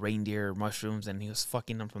reindeer mushrooms and he was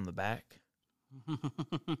fucking them from the back.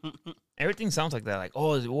 Everything sounds like that. Like,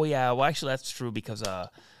 oh yeah, well actually that's true because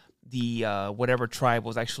the whatever tribe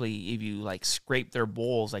was actually, if you like scrape their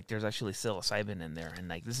bowls, like there's actually psilocybin in there, and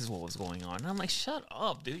like this is what was going on. And I'm like, shut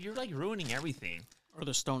up, dude! You're like ruining everything. Or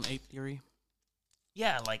the stone ape theory.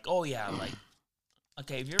 Yeah, like oh yeah, like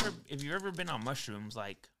okay, if you've ever been on mushrooms,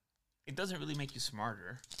 like it doesn't really make you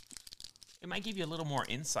smarter. It might give you a little more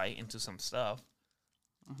insight into some stuff.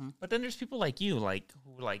 Mm-hmm. But then there's people like you, like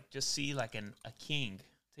who like just see like a king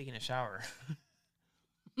taking a shower.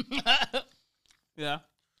 Yeah.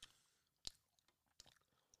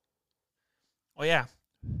 Oh yeah,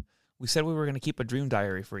 we said we were gonna keep a dream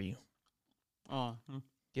diary for you. Oh.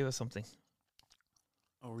 Give us something.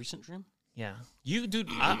 A recent dream? Yeah, you dude.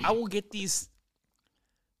 I will get these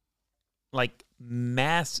like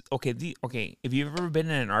mass. Okay, if you've ever been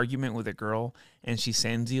in an argument with a girl and she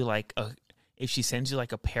sends you like a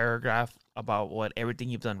paragraph about what everything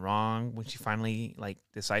you've done wrong, when she finally like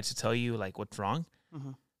decides to tell you like what's wrong,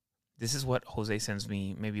 Mm-hmm. this is what Jose sends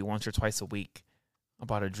me maybe once or twice a week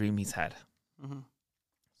about a dream he's had. Mm-hmm.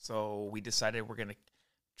 So we decided we're gonna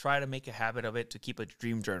try to make a habit of it to keep a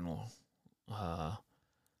dream journal.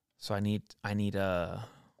 So I need a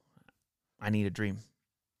dream.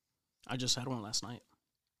 I just had one last night.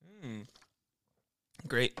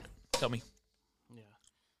 Great. Tell me. Yeah.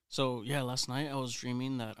 So yeah, last night I was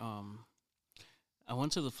dreaming that I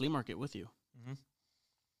went to the flea market with you, Mhm.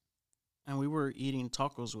 and we were eating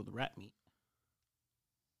tacos with rat meat,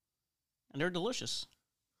 and they're delicious.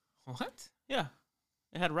 What? Yeah,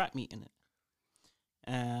 it had rat meat in it,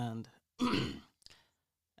 and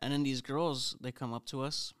and then these girls, they come up to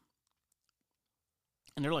us,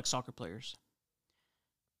 and they're like soccer players,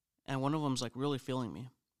 and one of them's like really feeling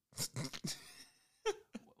me.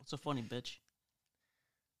 What's a funny bitch?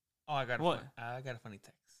 Oh, I got What? I got a funny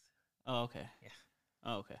text. Oh, okay. Yeah.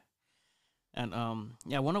 Oh, okay. And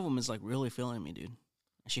yeah, one of them is like really feeling me, dude.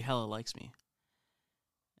 She hella likes me.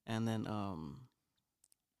 And then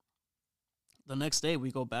the next day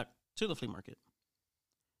we go back to the flea market.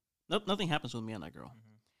 Nope, nothing happens with me and that girl.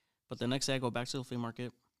 Mhm. But the next day I go back to the flea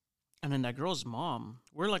market, and then that girl's mom,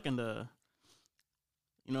 we're like in the,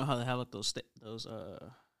 you know how they have like those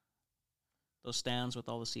stands with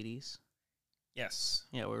all the CDs. Yes.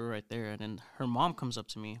 Yeah, we were right there, and then her mom comes up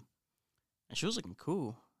to me, and she was looking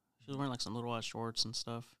cool. She was wearing like some little ass shorts and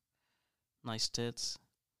stuff, nice tits,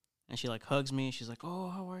 and she like hugs me. She's like, "Oh,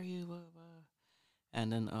 how are you?" Blah, blah.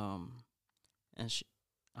 And then I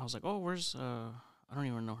was like, "Oh, where's I don't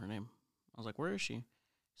even know her name." I was like, "Where is she?"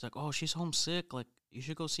 She's like, "Oh, she's homesick. Like, you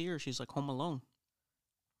should go see her. She's like home alone."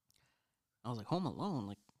 I was like, "Home alone?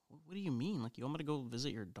 Like, what do you mean? Like, you want me to go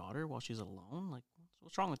visit your daughter while she's alone? Like,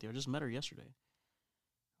 what's wrong with you? I just met her yesterday."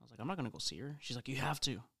 I was like, "I'm not gonna go see her." She's like, "You have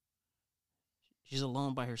to. She's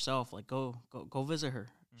alone by herself. Like, go visit her.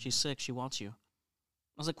 She's sick. She wants you." I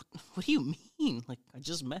was like, "What do you mean? Like, I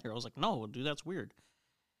just met her." I was like, "No, dude, that's weird."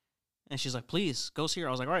 And she's like, "Please go see her."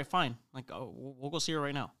 I was like, "All right, fine. Like, we'll go see her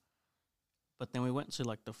right now." But then we went to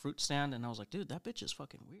like the fruit stand, and I was like, "Dude, that bitch is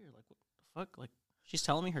fucking weird. Like, what the fuck? Like, she's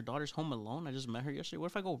telling me her daughter's home alone. I just met her yesterday.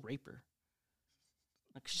 What if I go rape her?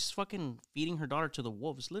 Like, she's fucking feeding her daughter to the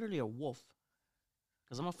wolves. Literally a wolf.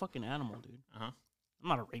 Because I'm a fucking animal, dude. Uh-huh. I'm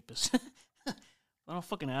not a rapist. I'm a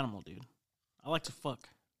fucking animal, dude. I like to fuck.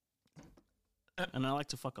 and I like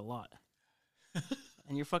to fuck a lot.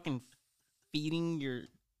 And you're fucking feeding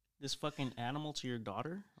this fucking animal to your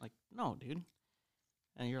daughter? Like, no, dude.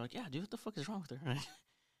 And you're like, yeah, dude, what the fuck is wrong with her?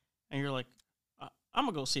 And you're like, I'm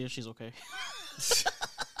gonna go see if she's okay.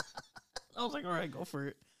 I was like, all right, go for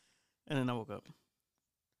it. And then I woke up.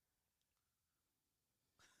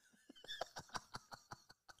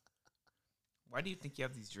 Why do you think you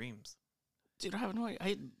have these dreams? Dude, I have no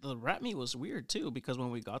idea. The rat meat was weird too, because when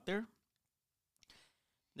we got there,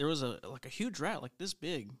 there was a huge rat, like this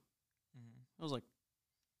big. It was like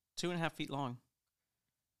 2.5 feet long.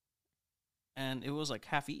 And it was like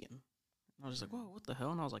half eaten. I was just like, whoa, what the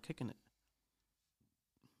hell? And I was like kicking it.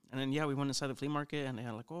 And then, yeah, we went inside the flea market and they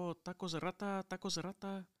had like, oh, tacos de rata, tacos de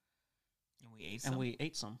rata. And we ate some? And we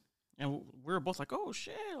ate some. And we were both like, oh,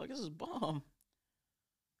 shit, like this is bomb.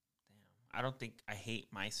 Damn. I don't think I hate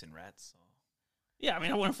mice and rats. So. Yeah, I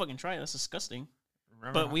mean, I wouldn't fucking try it. That's disgusting.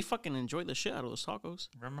 But we fucking enjoyed the shit out of those tacos.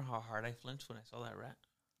 Remember how hard I flinched when I saw that rat?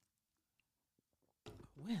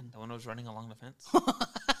 When? The one that was running along the fence?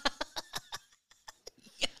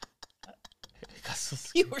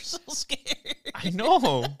 You were so scared. I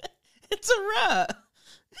know. It's a rat.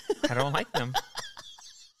 I don't like them.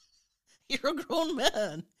 You're a grown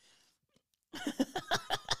man.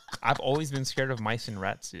 I've always been scared of mice and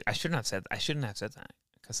rats. Dude. I shouldn't have said that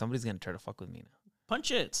because somebody's gonna try to fuck with me now.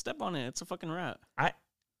 Punch it. Step on it. It's a fucking rat. I've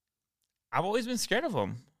always been scared of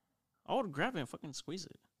them. I would grab it and fucking squeeze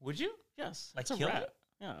it. Would you? Yes. Like it's a kill rat. it?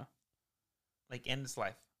 Yeah. Like end its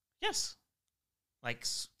life? Yes. Like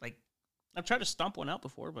I've tried to stomp one out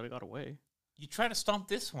before, but it got away. you try to stomp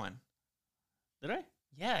this one? Did I?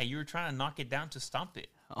 Yeah, you were trying to knock it down to stomp it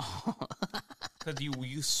Oh. because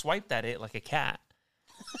you swiped at it like a cat.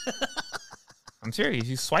 I'm serious.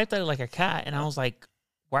 You swiped at it like a cat, and I was like,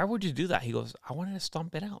 "Why would you do that?" He goes, "I wanted to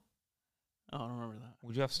stomp it out." Oh, I don't remember that.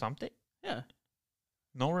 Would you have stomped it? Yeah.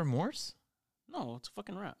 No remorse? No, it's a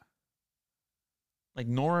fucking rat. Like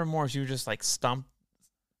no remorse. You just like stomp.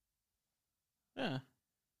 Yeah.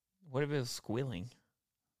 What if it was squealing?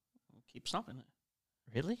 Keep stomping it.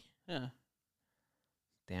 Really? Yeah.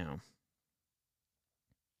 Damn.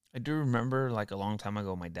 I do remember, like, a long time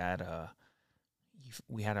ago, my dad,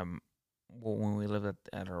 we had when we lived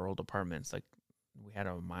at our old apartments, like, we had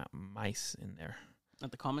mice in there.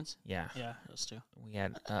 At the Commons? Yeah. Yeah, those two. We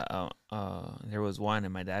had, there was one,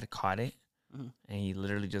 and my dad caught it, and he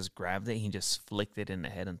literally just grabbed it, and he just flicked it in the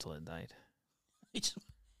head until it died. He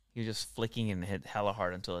was just flicking in the head hella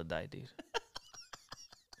hard until it died, dude.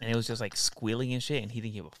 And it was just, like, squealing and shit, and he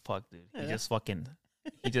didn't give a fuck, dude. Yeah.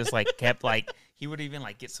 He just, like, kept, like, he would even,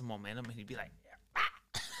 like, get some momentum, and he'd be like,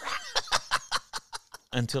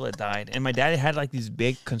 until it died. And my dad had, like, these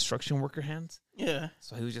big construction worker hands. Yeah.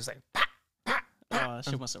 So he was just, like, Oh, that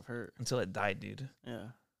shit must have hurt. until it died, dude. Yeah.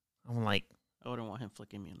 I'm like, I wouldn't want him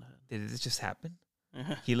flicking me in the head. did this just happen?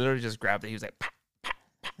 Yeah. He literally just grabbed it. He was like,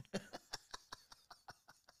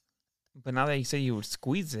 But now that you say you would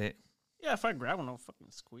squeeze it, Yeah, if I grab one, I'll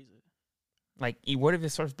fucking squeeze it. like, what if it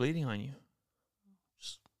starts bleeding on you?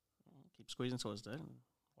 Just keep squeezing until it's dead and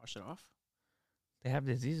wash it off. They have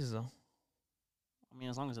diseases, though. I mean,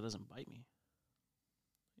 as long as it doesn't bite me.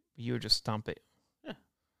 You would just stomp it. Yeah.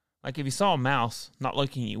 Like, if you saw a mouse not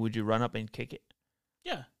looking at you, would you run up and kick it?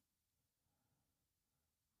 Yeah.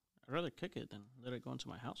 I'd rather kick it than let it go into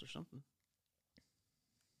my house or something.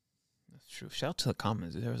 That's true. Shout out to the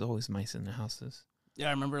Commons. There was always mice in the houses. Yeah,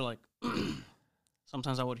 I remember, like,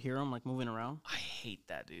 sometimes I would hear them, like, moving around. I hate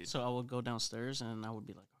that, dude. So I would go downstairs, and I would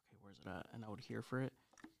be like, okay, where's it at? And I would hear for it.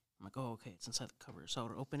 I'm like, oh, okay, it's inside the cupboard. So I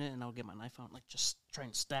would open it, and I would get my knife out, like, just try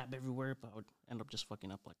and stab everywhere, but I would end up just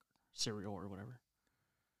fucking up, like, cereal or whatever.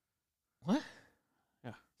 What?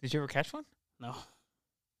 Yeah. Did you ever catch one? No.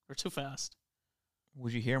 They're too fast.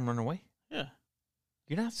 Would you hear him run away? Yeah.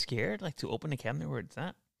 You're not scared, like, to open a cabinet where it's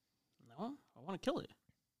at? No, I want to kill it.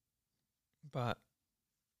 But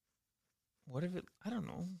what if it... I don't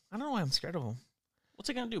know. I don't know why I'm scared of them. What's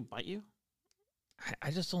it going to do, bite you?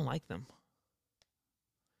 I just don't like them.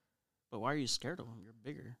 But why are you scared of them? You're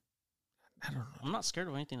bigger. I don't know. I'm not scared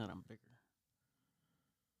of anything that I'm bigger.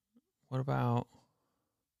 What about...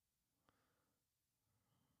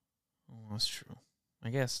 Oh, that's true. I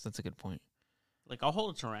guess that's a good point. Like, I'll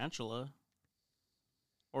hold a tarantula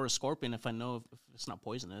or a scorpion if I know if it's not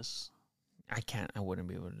poisonous. I wouldn't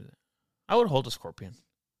be able to do that. I would hold a scorpion.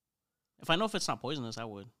 If I know if it's not poisonous, I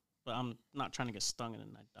would. But I'm not trying to get stung and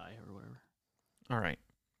then I die or whatever. All right.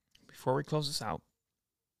 Before we close this out,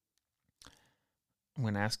 I'm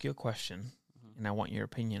going to ask you a question, and I want your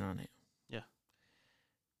opinion on it. Yeah.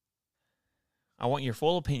 I want your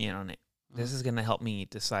full opinion on it. This is going to help me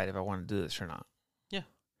decide if I want to do this or not. Yeah.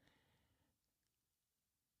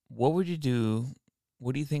 What would you do?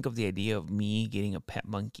 What do you think of the idea of me getting a pet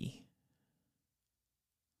monkey?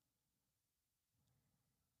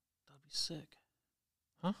 That'd be sick.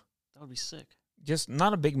 Huh? That would be sick. Just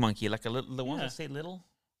not a big monkey, like a little. The ones Yeah. that say little.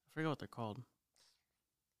 I forget what they're called.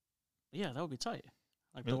 But yeah, that would be tight.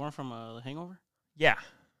 Like Really? the one from The Hangover. Yeah.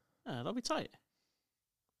 Yeah, that'll be tight.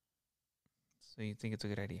 So you think it's a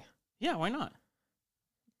good idea? Yeah, why not?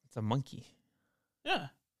 It's a monkey. Yeah.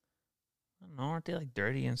 I don't know. Aren't they like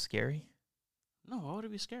dirty and scary? No, why would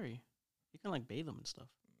it be scary? You can like bathe them and stuff.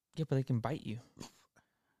 Yeah, but they can bite you.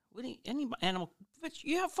 What do you, any animal? Bitch,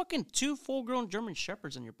 you have fucking 2 full-grown German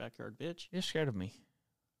shepherds in your backyard, bitch. You're scared of me.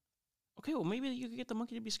 Okay, well maybe you could get the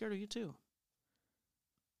monkey to be scared of you too.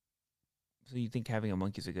 So you think having a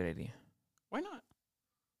monkey is a good idea? Why not?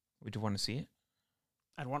 Would you want to see it?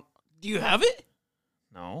 I'd want. Do you have it?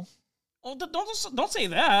 No. Oh, don't say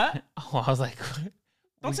that. Oh, I was like,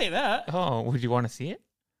 Don't say that. oh, would you want to see it?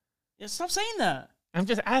 Yeah, stop saying that. I'm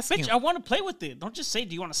just asking. Bitch, I want to play with it. Don't just say,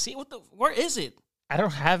 do you want to see it? Where is it? I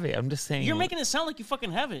don't have it. I'm just saying. You're making it sound like you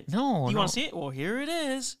fucking have it. No. Do you no. want to see it? Well, here it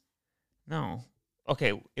is. No.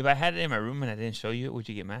 Okay, if I had it in my room and I didn't show you it, would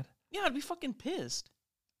you get mad? Yeah, I'd be fucking pissed.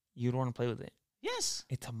 You'd want to play with it. Yes.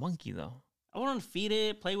 It's a monkey, though. I want to feed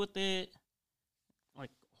it, play with it, like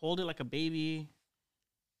hold it like a baby.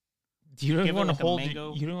 You don't Give it want to like a hold.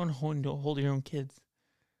 mango. You don't want to hold your own kids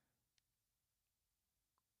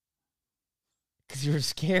because you're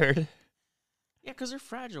scared. Yeah, because they're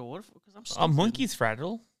fragile. What if? Because I'm A stupid. monkey's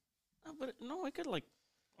fragile. No, but no, it could like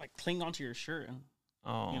cling onto your shirt and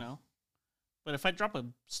Oh, you know. But if I drop a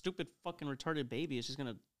stupid fucking retarded baby, it's just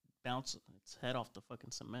gonna bounce its head off the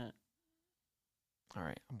fucking cement. All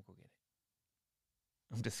right, I'm gonna go get it.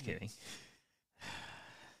 I'm just kidding.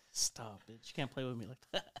 Stop, bitch! You can't play with me like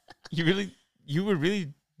that. You would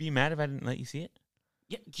really be mad if I didn't let you see it?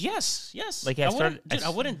 Yeah, yes. Like, I I wouldn't, started- dude, I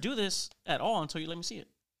wouldn't do this at all until you let me see it.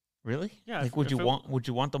 Really? Yeah, Like, if- would if you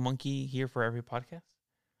it- want the monkey here for every podcast?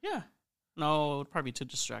 Yeah. No, it would probably be too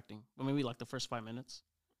distracting. But maybe like the first 5 minutes.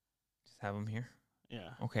 Just have him here. Yeah.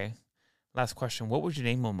 Okay. Last question. What would you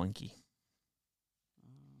name a monkey?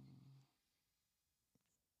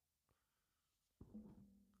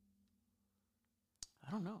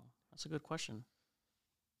 I don't know. That's a good question.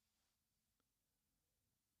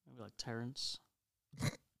 Maybe like Terrence.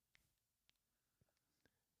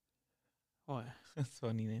 Why? That's a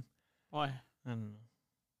funny name. Why? I don't know.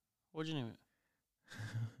 What'd you name it?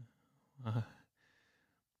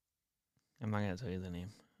 I'm not gonna tell you the name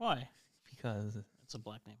Why? because It's a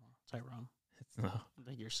black name. Tyrone. it's no, I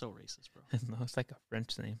think you're so racist, bro. no, it's like a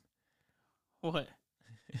French name. What?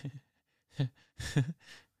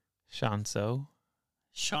 Chanso.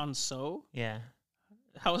 Sean So? Yeah.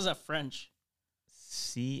 How is that French?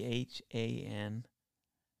 ChanCeeux.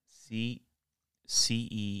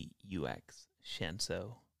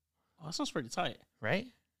 Chanso. Oh, that sounds pretty tight. Right?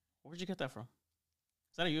 Where'd you get that from?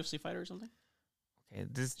 Is that a UFC fighter or something? Okay.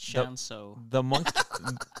 This Sean So. the monkey.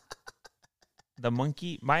 The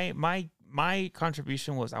monkey. My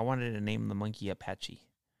contribution was I wanted to name the monkey Apache.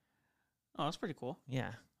 Oh, that's pretty cool.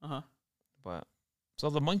 Yeah. Uh huh. But so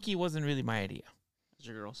the monkey wasn't really my idea. It's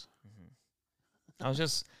your girls. I was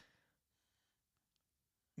just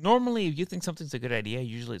normally if you think something's a good idea,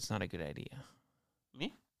 usually it's not a good idea.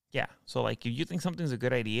 Me? Yeah. So like if you think something's a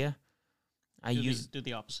good idea, I use do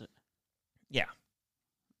the opposite. yeah.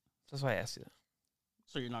 That's why I asked you that.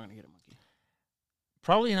 So you're not gonna get a monkey.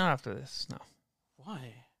 Probably not after this. No.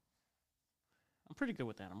 Why? I'm pretty good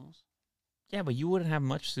with animals. Yeah, but you wouldn't have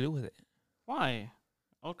much to do with it. Why?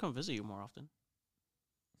 I'll come visit you more often.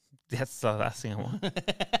 That's the last thing I want.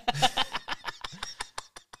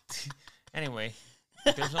 Anyway,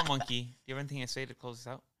 if there's no monkey. Do you have anything to say to close this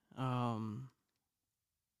out?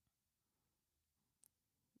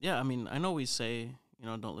 Yeah, I mean, I know we say,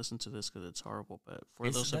 don't listen to this because it's horrible, but for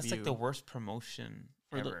those of That's you, like the worst promotion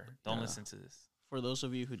For the- ever. Don't yeah. listen to this. for those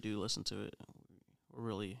of you who do listen to it, we're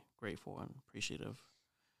really grateful and appreciative.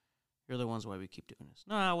 You're the ones why we keep doing this.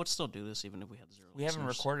 No, I would still do this even if we had 0 We haven't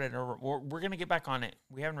listeners. recorded, or we're going to get back on it.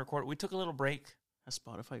 We haven't recorded. We took a little break. Has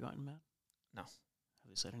Spotify gotten mad? No. Have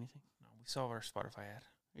they said anything? No, we saw our Spotify ad.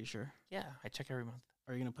 Are you sure? Yeah, I check every month.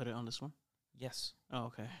 Are you going to put it on this one? Yes. Oh,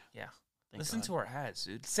 okay. Yeah. Thank Listen God. to our ads,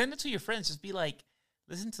 dude. Send it to your friends. Just be like,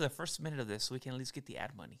 listen to the first minute of this so we can at least get the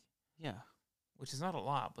ad money, Yeah. which is not a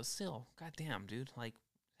lot, but still, goddamn, dude. Like,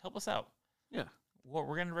 help us out. Yeah. Well,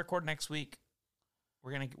 we're going to record next week.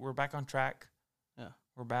 We're back on track. Yeah.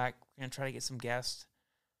 We're back. We're going to try to get some guests.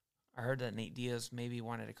 I heard that Nate Diaz maybe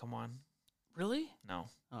wanted to come on. Really? No,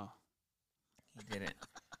 Oh. he didn't.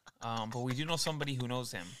 But we do know somebody who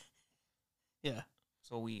knows him. Yeah.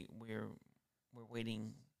 So we're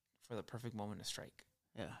waiting for the perfect moment to strike.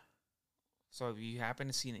 Yeah. So if you happen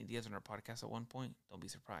to see any ideas on our podcast at one point, don't be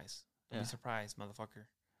surprised. Don't be surprised, motherfucker.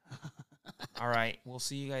 All right. We'll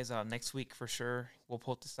see you guys next week for sure. We'll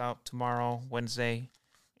put this out tomorrow, Wednesday.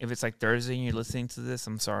 If it's like Thursday and you're listening to this,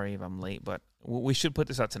 I'm sorry if I'm late, but we should put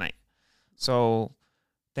this out tonight. So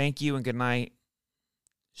thank you and good night.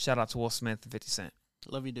 Shout out to Will Smith and 50 Cent.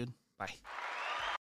 Love you, dude. Bye.